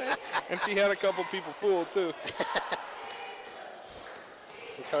earlier today. And she had a couple people fooled, too.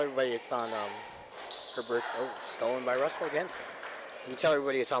 You tell everybody it's on her birthday. Oh, stolen by Russell again. You can tell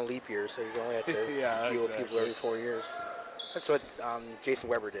everybody it's on leap year, so you only have to Yeah, deal with people exactly. every 4 years. That's what Jason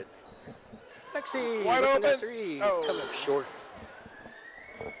Weber did. Lexi, Wide looking at open. three, Oh. coming up short.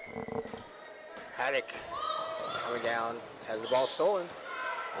 Haddock coming down, has the ball stolen.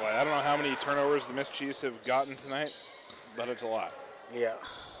 Boy, I don't know how many turnovers the MisChiefs have gotten tonight, but it's a lot. Yeah.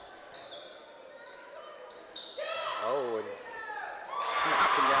 Oh, and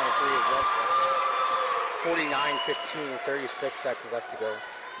knocking down a three is Russell. 49-15, 36 seconds left to go.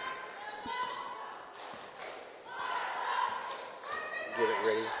 Get it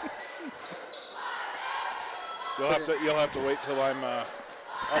ready. You'll have to wait till I'm.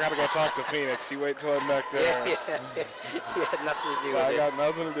 I gotta go talk to Phoenix. You wait till I'm back there. Yeah. You had nothing to do with I it. got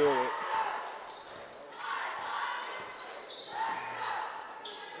nothing to do with it.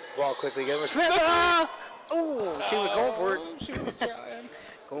 Ball quickly given. Smith! Ah! Oh, she was going for it. She was trying.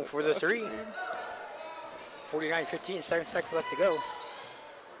 Going for the three. 49-15, 7 seconds left to go.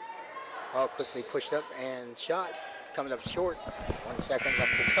 Ball quickly pushed up and shot. Coming up short. 1 second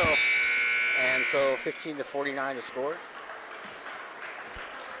left to go. And so 15 to 49 to score.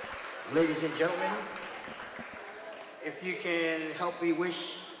 Ladies and gentlemen, if you can help me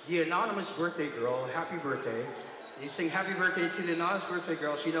wish the anonymous birthday girl a happy birthday. You sing happy birthday to the anonymous birthday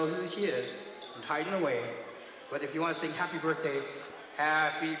girl. She knows who she is. She's hiding away. But if you want to sing happy birthday,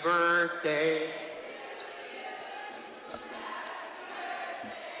 happy birthday.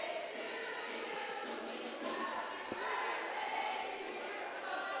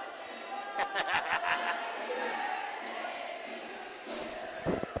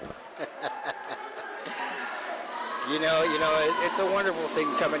 You know, it's a wonderful thing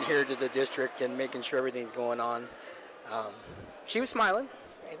coming here to the district and making sure everything's going on. She was smiling.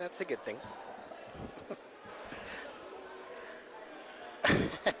 Hey, that's a good thing.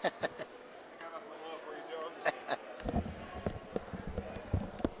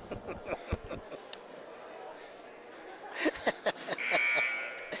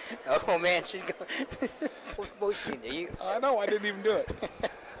 Oh man, she's going motioning to you. I know. I didn't even do it.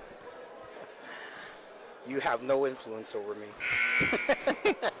 You have no influence over me.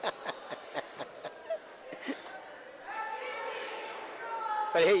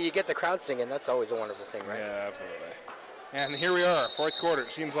 But hey, you get the crowd singing. That's always a wonderful thing, right? Yeah, absolutely. And here we are, fourth quarter.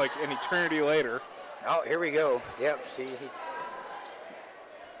 It seems like an eternity later. Oh, here we go. Yep. See,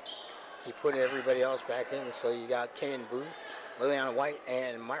 he put everybody else back in. So you got Tayan Booth, Liliana White,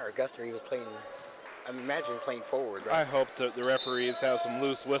 and Myra Guster. He was playing. I imagine playing forward, right? I hope that the referees have some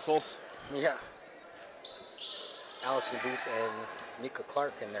loose whistles. Yeah. Allison Booth and Nika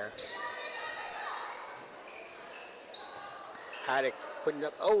Clark in there. Haddock putting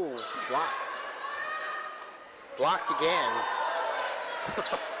up. Oh, blocked. Blocked again.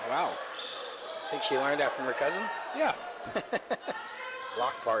 Wow. I think she learned that from her cousin. Yeah.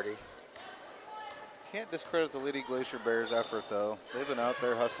 Block party. Can't discredit the Lady Glacier Bears' effort, though. They've been out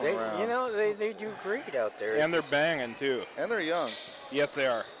there hustling around. You know, they do great out there. And they're banging, too. And they're young. Yes, they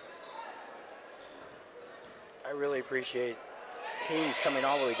are. I really appreciate Haines coming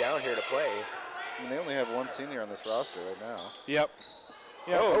all the way down here to play. I mean, they only have one senior on this roster right now. Yep.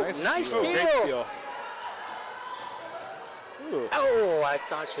 Yep. Oh, nice steal. steal. Great steal. Ooh. Oh, I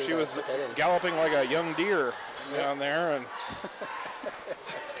thought She was put that in. galloping like a young deer down there, and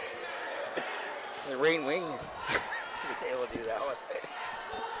The rain wing. They will do that one.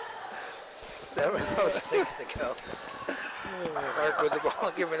 7:06 to go. Clark with the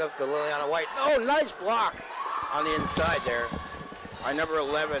ball, giving up to Liliana White. Oh, nice block on the inside there. Our number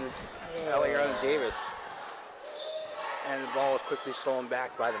 11, Eliana Davis. And the ball is quickly stolen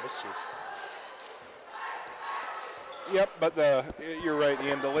back by the MisChiefs. Yep, but you're right,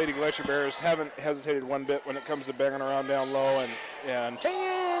 Ian. The Lady Glacier Bears haven't hesitated one bit when it comes to banging around down low and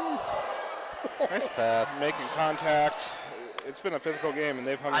 10! Nice pass. making contact. It's been a physical game, and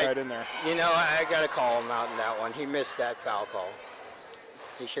they've hung right in there. You know, I got to call him out in that one. He missed that foul call.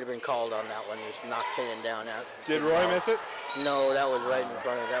 He should have been called on that one. Just knocked Tan down out. Did Roy miss it? No, that was right in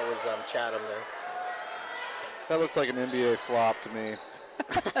front of. That was Chatham there. That looked like an NBA flop to me.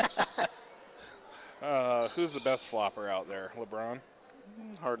 Who's the best flopper out there? LeBron?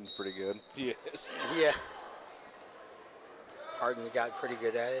 Harden's pretty good. Yes. Yeah. Harden got pretty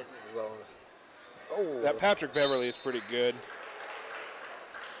good at it as well. Oh. That Patrick Beverly is pretty good.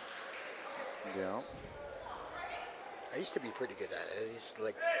 Yeah. I used to be pretty good at it.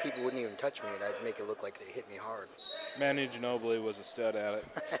 Like people wouldn't even touch me, and I'd make it look like they hit me hard. Manu Ginobili was a stud at it.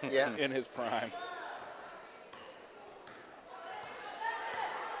 Yeah. In his prime.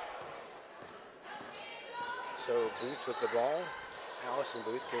 So Booth with the ball. Allison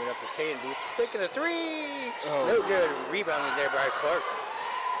Booth giving up to Tay, and Booth taking a three. Oh. No good. Rebounding there by Clark.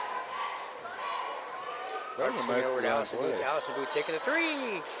 That was a nice over to Allison play. Booth. Allison Booth taking a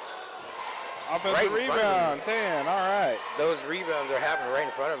three. Offensive Right in front of rebound, 10, all right. Those rebounds are happening right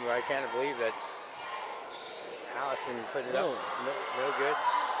in front of him. I can't believe that Allison put it up. No good.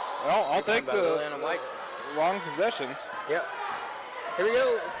 Well, I'll take By the Liliana White. long possessions. Yep. Here we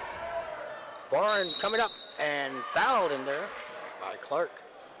go. Barn coming up and fouled in there by Clark.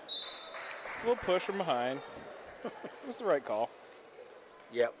 We'll push from behind. That's the right call.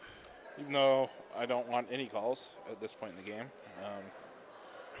 Yep. Even though I don't want any calls at this point in the game.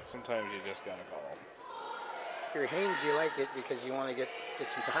 Sometimes you just got to call them. If you're Haines, you like it because you want to get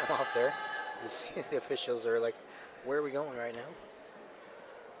some time off there. The officials are like, where are we going right now?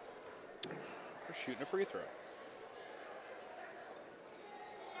 We're shooting a free throw.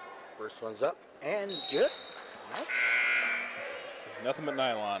 First one's up and good. Nice. Nothing but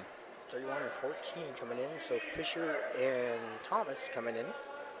nylon. 31 and 14 coming in. So Fisher and Thomas coming in.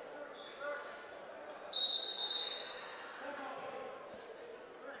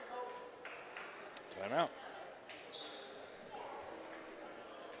 Timeout.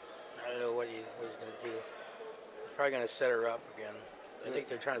 I don't know what he's going to do. He's probably going to set her up again. I think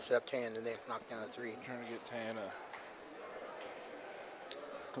they're trying to set up 10 and they knock down a three. Trying to get Tana.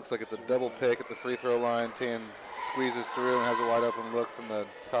 Looks like it's a double pick at the free throw line. Tan squeezes through and has a wide open look from the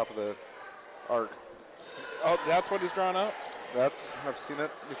top of the arc. Oh, that's what he's drawn up? I've seen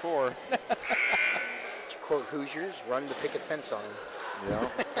it before. To quote Hoosiers, run the picket fence on him. Yeah.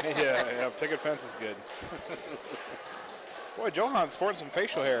 yeah, picket fence is good. Boy, Johan's sporting some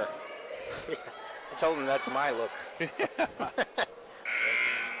facial hair. I told him that's my look.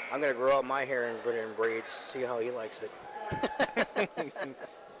 I'm going to grow out my hair and put it in braids, see how he likes it.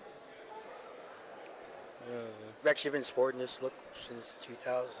 I've actually been sporting this look since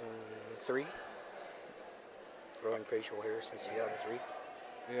 2003. Growing facial hair since 2003.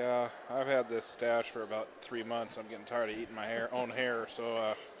 Yeah, I've had this stash for about 3 months. I'm getting tired of eating my own hair,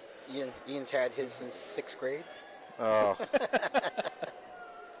 so... Ian's had his since 6th grade. Oh.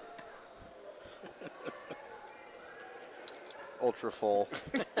 Ultra full.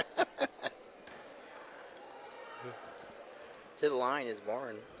 To the line is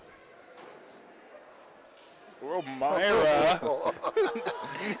Barn. Oh, Myra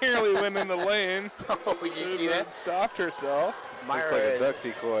nearly went in the lane. Oh, did you see that? Stopped herself. Looks like a duck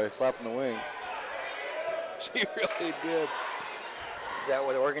decoy, flapping the wings. She really did. Is that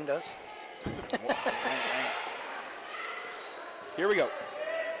what Oregon does? Here we go.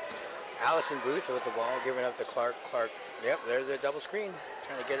 Allison Booth with the ball, giving up to Clark. Clark, yep, there's a double screen,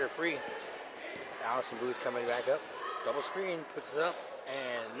 trying to get her free. Allison Booth coming back up. Double screen, puts it up,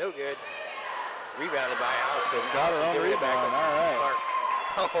 and no good. Rebounded by Allison. Got her own rebound, all right.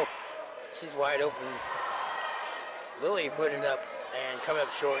 Clark. Oh, she's wide open. Lily putting it up and coming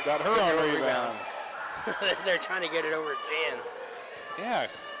up short. Got her own rebound. They're trying to get it over 10. Yeah,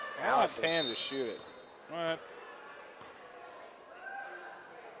 I want Allison. Tan to shoot it. What?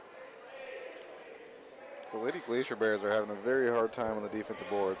 The Lady Glacier Bears are having a very hard time on the defensive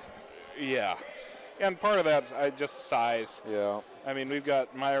boards. Yeah. And part of that's just size. Yeah. I mean, we've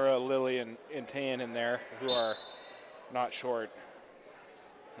got Myra, Lily, and Tan in there who are not short.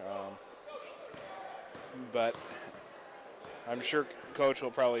 But I'm sure Coach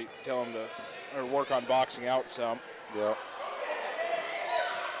will probably tell him to or work on boxing out some. Yeah.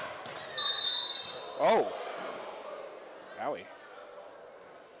 Oh. Owie.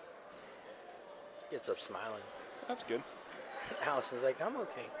 Gets up smiling. That's good. Allison's like, I'm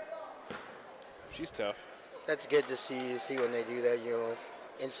okay. She's tough. That's good to see when they do that. You know, it's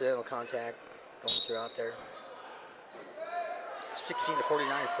incidental contact going through out there. 16 to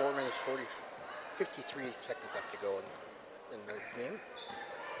 49, 4 minutes 53 seconds left to go in the game.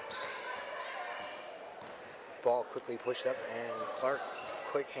 Ball quickly pushed up, and Clark,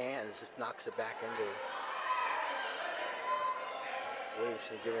 quick hands, just knocks it back into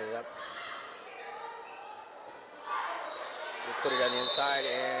Williamson, giving it up. They put it on the inside,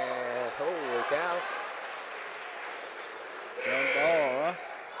 and holy cow. One ball, huh?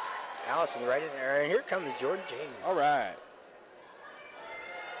 Allison right in there, and here comes Jordan James. All right.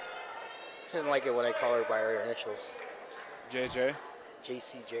 She doesn't like it when I call her by her initials. JJ?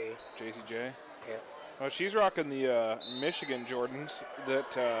 JCJ. JCJ? Yeah. Well, she's rocking the Michigan Jordans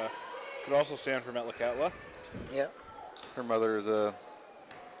that could also stand for Metlakatla. Yeah. Her mother is a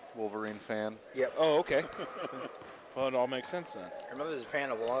Wolverine fan. Yep. Oh, okay. Well, it all makes sense then. Her mother's a fan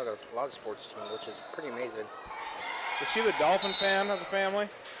of a lot of sports teams, which is pretty amazing. Is she the Dolphin fan of the family?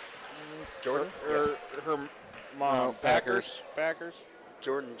 Jordan? Or her mom? No, Packers. Packers.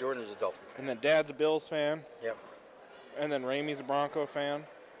 Jordan is a Dolphin fan. And then Dad's a Bills fan. Yep. And then Ramey's a Bronco fan.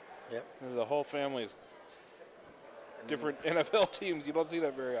 Yep. And the whole family is different NFL teams. You don't see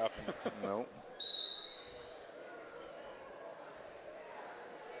that very often. No.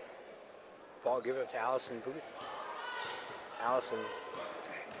 Ball given to Allison Booth. Allison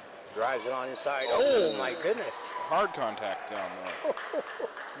drives it on inside. Oh my goodness. Hard contact down there.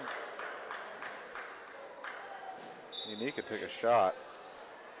 Unique could take a shot.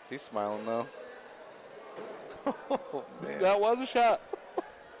 He's smiling though. Oh, man. That was a shot.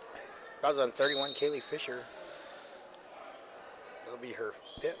 That was on 31, Kaylee Fisher. That'll be her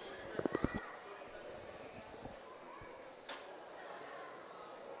 5th.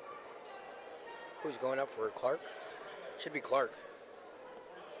 Who's going up for her? Clark? Should be Clark.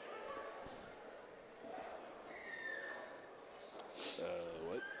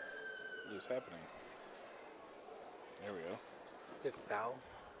 What is happening? There we go. 5th foul.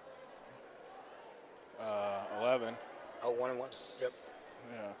 11. Oh, 1 and 1. Yep.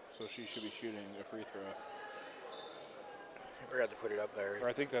 Yeah, so she should be shooting a free throw. I forgot to put it up there. Or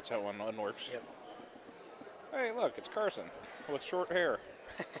I think that's how one works. Yep. Hey, look, it's Carson with short hair.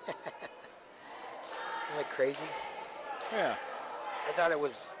 Isn't that crazy? Yeah. I thought it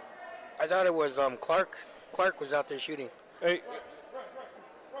was Clark. Clark was out there shooting.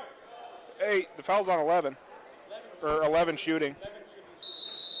 Hey, the foul's on 11. Or 11 shooting.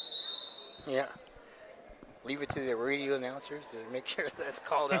 Yeah. Leave it to the radio announcers to make sure that's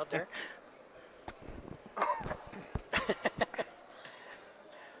called out there.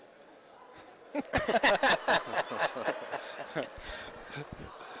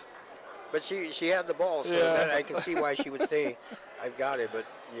 But she had the ball, so Yeah. that I can see why she would say, "I've got it." But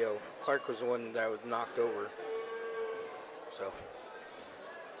you know, Clark was the one that was knocked over. So,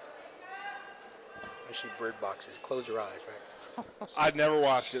 when she bird boxes, close your eyes, right? I'd never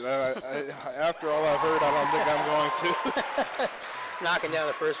watched it. After all I've heard, I don't think I'm going to. Knocking down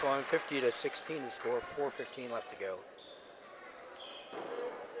the first one, 50 to 16 to score. 4:15 left to go.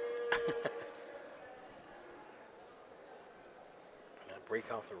 Gotta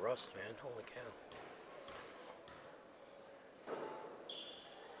break off the rust, man. Holy cow.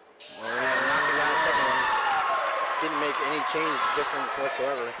 And knocking down the second one. Didn't make any change difference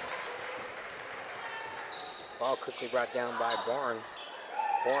whatsoever. Ball quickly brought down by Bourne.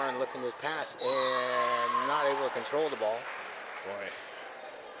 Bourne looking his pass and not able to control the ball. Boy.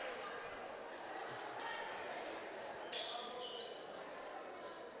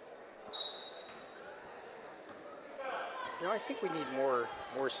 You know, I think we need more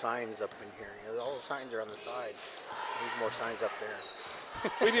signs up in here. You know, all the signs are on the side. We need more signs up there.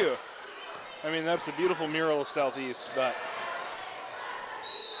 We do. I mean, that's the beautiful mural of Southeast, but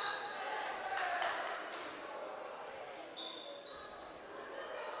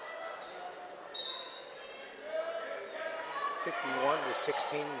 51 to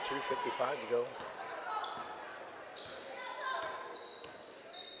 16, 3:55 to go.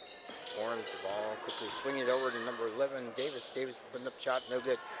 Orange the ball, quickly swinging it over to number 11, Davis. Davis putting up shot, no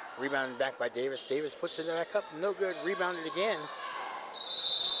good. Rebounded back by Davis. Davis puts it back up, no good. Rebounded again.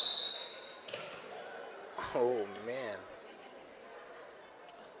 Oh, man.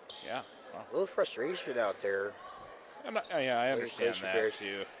 yeah. Well, A little frustration out there. I understand Glacier that Bears.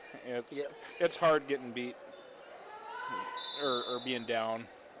 too. Yeah. It's hard getting beat or being down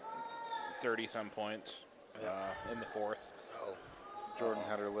 30-some points in the fourth. Oh, Jordan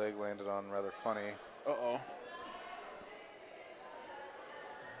had her leg landed on rather funny. Uh-oh.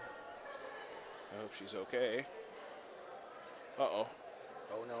 I hope she's okay. Uh-oh.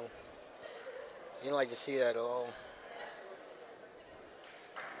 oh no. You don't like to see that at all.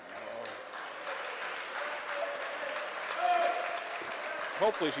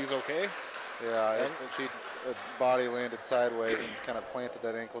 Hopefully she's okay. Yeah, and her body landed sideways and kind of planted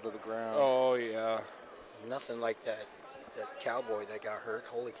that ankle to the ground. Oh, yeah. Nothing like that cowboy that got hurt.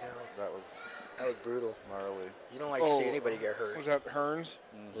 Holy cow. That was brutal. gnarly. You don't like to see anybody get hurt. Was that Hearns?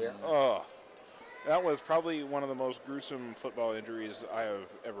 Yeah. Oh, that was probably one of the most gruesome football injuries I have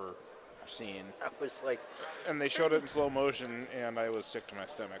ever seen. That was like... And they showed it in slow motion, and I was sick to my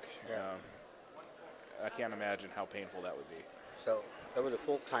stomach. Yeah. I can't imagine how painful that would be. So that was a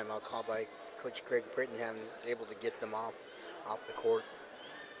full timeout call by Coach Greg Brittingham, able to get them off the court.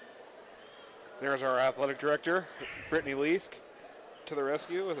 There's our athletic director, Brittany Leask, to the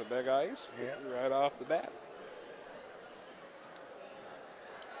rescue with a big eyes right off the bat.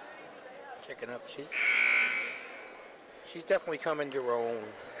 Checking up. She's definitely come into her own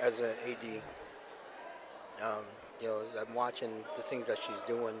as an AD. You know, I'm watching the things that she's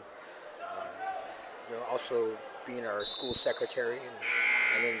doing. You know, also being our school secretary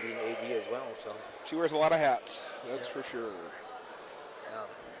and then being AD as well. So she wears a lot of hats. That's for sure.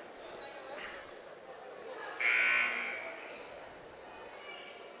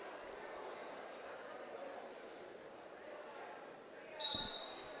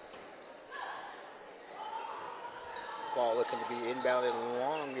 Ball looking to be inbounded,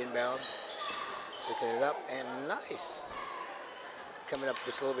 long inbound. Picking it up and nice. Coming up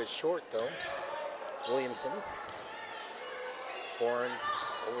just a little bit short though. Williamson. Bourne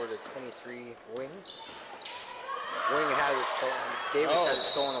over to 23 Wing. Wing has it stolen. Davis has it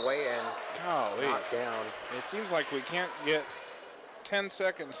stolen away and knocked down. It seems like we can't get 10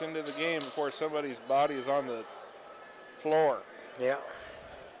 seconds into the game before somebody's body is on the floor. Yeah.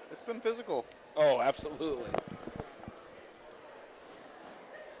 It's been physical. Oh, absolutely.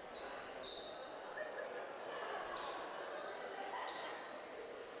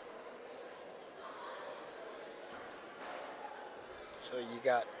 So you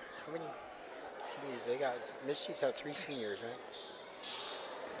got, how many seniors they got? MisChiefs have 3 seniors, right?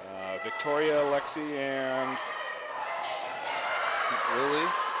 Victoria, Lexi, and Lily.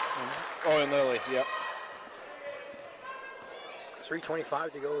 Oh, and Lily, yep.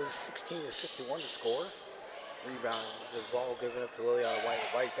 3:25 to go, 16 to 51 to score. Rebound, the ball given up to Lily on White.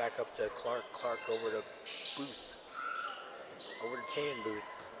 White back up to Clark. Clark over to Booth. Over to Tan Booth.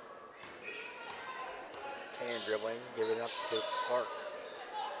 Tan dribbling, giving up to Clark.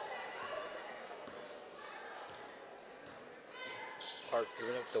 Clark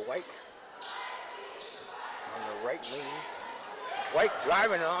giving up to White. On the right wing. White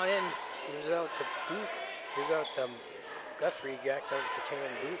driving on in. Gives it out to Booth. Gives out to Guthrie. Back over to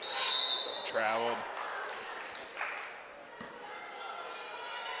Tan Booth. Traveled.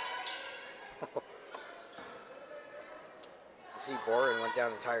 See, Boren went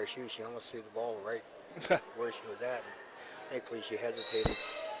down to tie her shoe. She almost threw the ball right where she was at. Thankfully, she hesitated.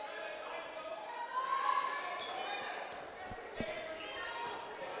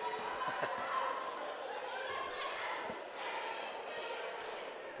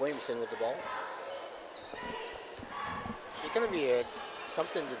 Williamson with the ball. She's going to be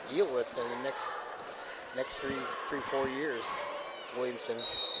something to deal with in the next three, 4 years. Williamson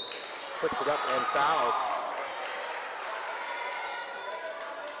puts it up and fouled.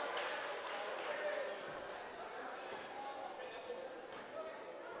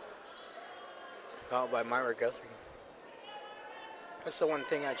 Fouled by Myra Guthrie. That's the one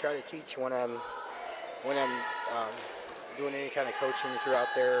thing I try to teach when I'm doing any kind of coaching. If you're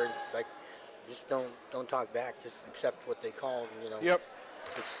out there, it's like, just don't talk back. Just accept what they call. You know. Yep.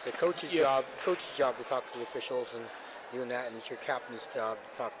 It's the coach's job. Coach's job to talk to the officials and doing that, and it's your captain's job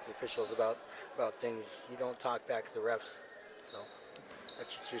to talk to the officials about things. You don't talk back to the refs. So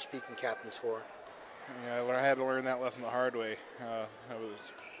that's what your speaking captain's for. Yeah, I had to learn that lesson the hard way. I was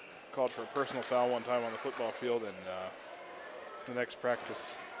called for a personal foul one time on the football field, and the next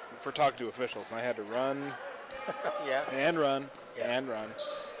practice for talking to officials, and I had to run. Yeah. And run. Yeah. And run.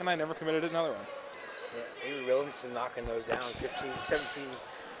 And I never committed another one. Yeah, Avery Williamson knocking those down,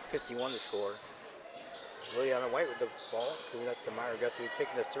 17-51 to score. Liliana White with the ball, giving up to Myra Guthrie,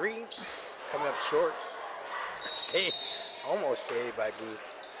 taking the 3, coming up short. Almost saved by Booth.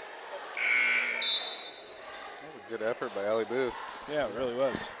 That was a good effort by Allie Booth. Yeah, it really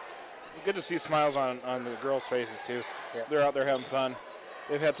was. Good to see smiles on the girls' faces, too. Yep. They're out there having fun.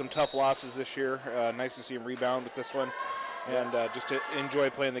 They've had some tough losses this year. Nice to see them rebound with this one. And just to enjoy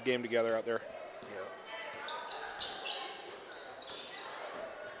playing the game together out there. Yeah.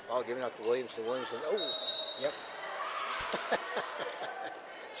 Ball giving up to Williamson. Williamson, oh, yep.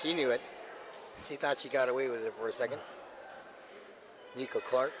 She knew it. She thought she got away with it for a second. Nico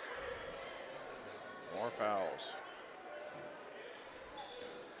Clark. More fouls.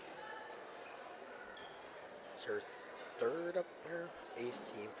 It's her third up there,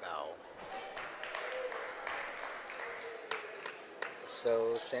 8th team foul.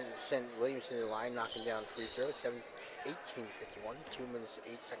 So send Williamson to the line, knocking down free throw. 18 to 51, 2 minutes,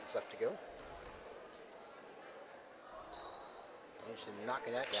 8 seconds left to go. Williamson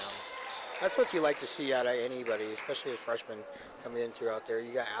knocking that down. That's what you like to see out of anybody, especially as freshmen coming in throughout there.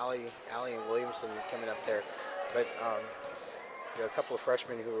 You got Allie and Williamson coming up there, but there are a couple of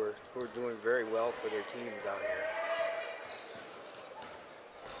freshmen who are doing very well for their teams out here.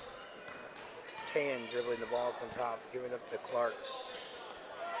 Tan dribbling the ball up on top, giving up to Clark.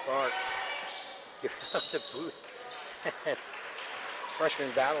 Clark giving up the Booth.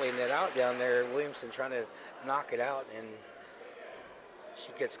 Freshman battling it out down there. Williamson trying to knock it out, and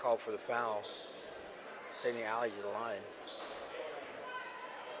she gets called for the foul, sending Allie to the line.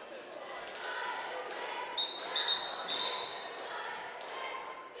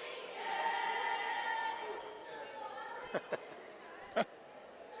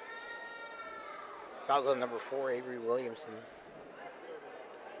 Fouls on number 4, Avery Williamson.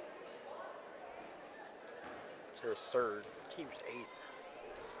 It's her third. Team's 8th.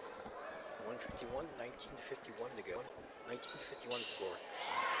 151, 19 to 51 to go. 19 to 51 score.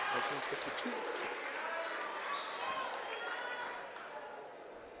 1952.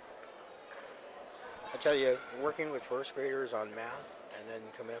 I tell you, working with first graders on math and then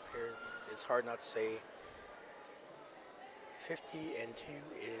coming up here, it's hard not to say 50 and 2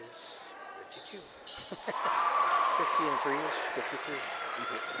 is 52. 50 and 3 is 53.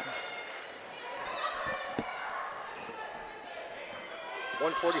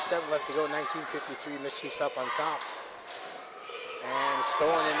 147 left to go, 1953. MisChiefs up on top. And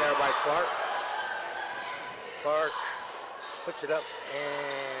stolen in there by Clark. Clark puts it up,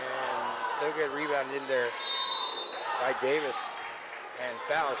 and they'll get rebounded in there by Davis. And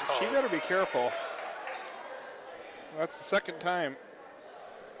foul is called. She better be careful. That's the second time.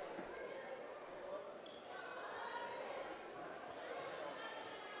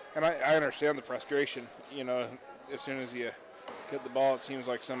 And I understand the frustration. You know, as soon as you get the ball, it seems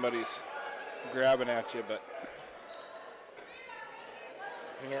like somebody's grabbing at you, but.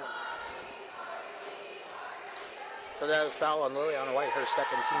 Yeah. So that was foul on Liliana White, her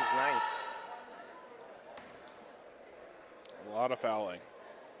second, team's 9th. A lot of fouling.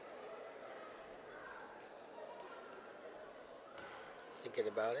 Thinking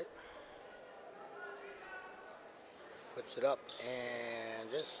about it. Puts it up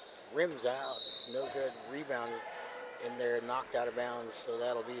and just rims out. No good. Rebound in there, knocked out of bounds, so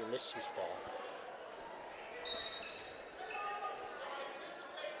that'll be a MisChiefs ball.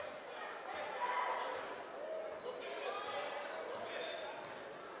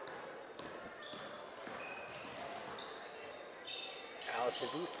 Allison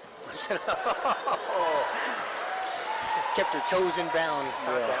Booth. Kept her toes in bounds.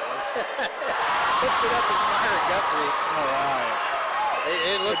 Caught that one. Puts it up as Myra Guthrie. All right.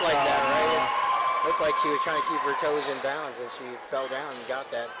 It looked like that, right? It looked like she was trying to keep her toes in bounds, and she fell down and got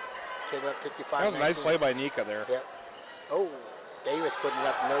that. Came up 55. That was a nice play by Nika there. Yep. Oh, Davis putting it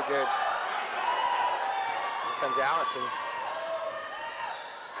up, no good. Here comes Allison.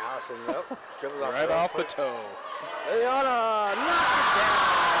 Allison, nope. Dribbles off Right her off the foot. toe. Liliana knocks it down.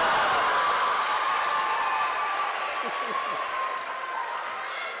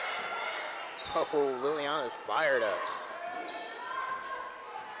 Oh, Liliana's fired up.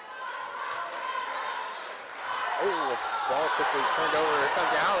 Oh, ball quickly turned over. Here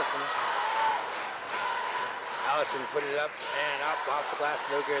comes Allison. Allison put it up and up off the glass,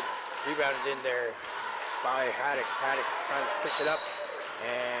 no good. Rebounded in there by Haddock. Haddock trying to push it up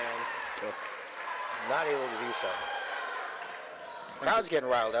and not able to do so. Crowd's getting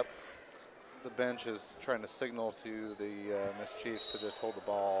riled up. The bench is trying to signal to the MisChiefs to just hold the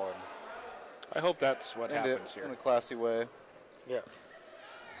ball and I hope that's what end happens it here. in a classy way. Yeah.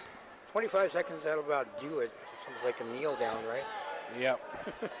 25 seconds, that'll about do it. It seems like a kneel down, right? Yep.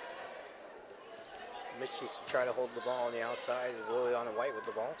 MisChiefs try to hold the ball on the outside. Liliana White with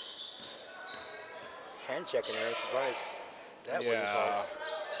the ball. Hand checking her. I'm surprised that wasn't called.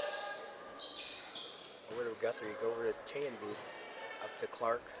 Over to Guthrie, go over to Tayan Booth. Up to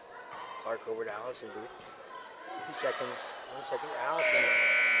Clark. Clark over to Allison Booth. 2 seconds. 1 second. Allison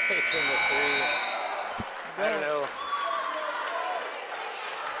taking the 3. I don't know.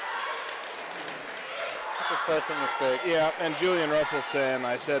 It's a freshman mistake. Yeah, and Julian Russell saying,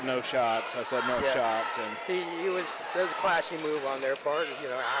 I said no shots. I said no Yeah. shots. And That was a classy move on their part.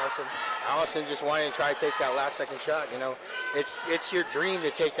 Allison just wanted to try to take that last second shot. It's your dream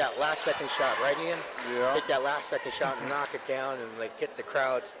to take that last second shot, right, Ian? Yeah. Take that last second shot and knock it down and like get the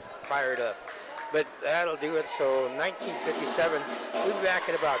crowds fired up. But that'll do it. So 1957, we'll be back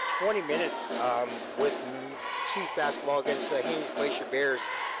in about 20 minutes with Chief basketball against the Haines Glacier Bears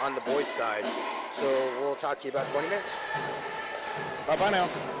on the boys' side. So we'll talk to you about 20 minutes. bye-bye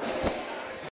now.